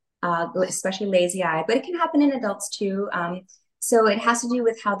kids. especially lazy eye, but it can happen in adults too. So it has to do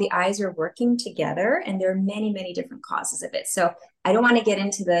with how the eyes are working together, and there are many, many different causes of it. So I don't want to get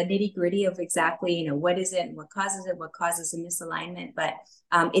into the nitty gritty of exactly, what is it and what causes a misalignment, but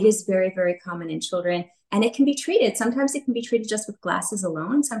it is very, very common in children, and it can be treated. Sometimes it can be treated just with glasses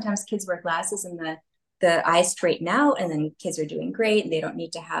alone. Sometimes kids wear glasses and the eyes straighten out, and then kids are doing great, and they don't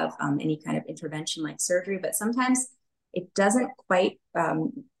need to have any kind of intervention like surgery. But sometimes it doesn't quite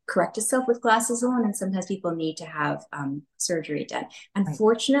correct itself with glasses alone, and sometimes people need to have surgery done.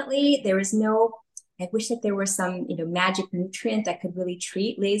 Unfortunately, there is no. I wish that there was some, magic nutrient that could really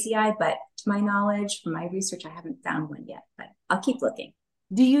treat lazy eye, but to my knowledge, from my research, I haven't found one yet. But I'll keep looking.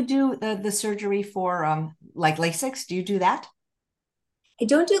 Do you do the surgery for like LASIK? Do you do that? I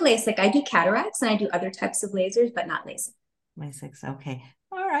don't do LASIK. I do cataracts and I do other types of lasers, but not LASIK. LASIK. Okay.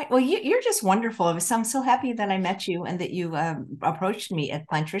 All right. Well, you're just wonderful. I'm so happy that I met you and that you approached me at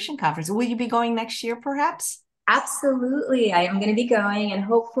Plantrition Conference. Will you be going next year, perhaps? Absolutely. I am going to be going, and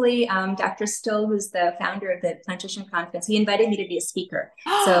hopefully Dr. Stoll, who's the founder of the Plantrition Conference, he invited me to be a speaker.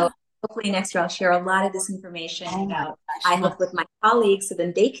 So hopefully next year I'll share a lot of this information about eye health with my colleagues, so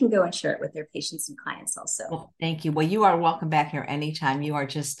then they can go and share it with their patients and clients also. Well, thank you. Well, you are welcome back here anytime. You are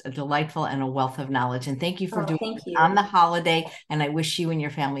just a delightful and a wealth of knowledge. And thank you for doing it on the holiday. And I wish you and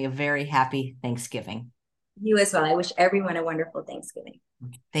your family a very happy Thanksgiving. You as well. I wish everyone a wonderful Thanksgiving.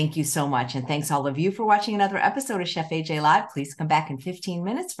 Thank you so much. And thanks all of you for watching another episode of Chef AJ Live. Please come back in 15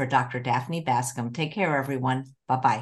 minutes for Dr. Daphne Bascom. Take care, everyone. Bye-bye.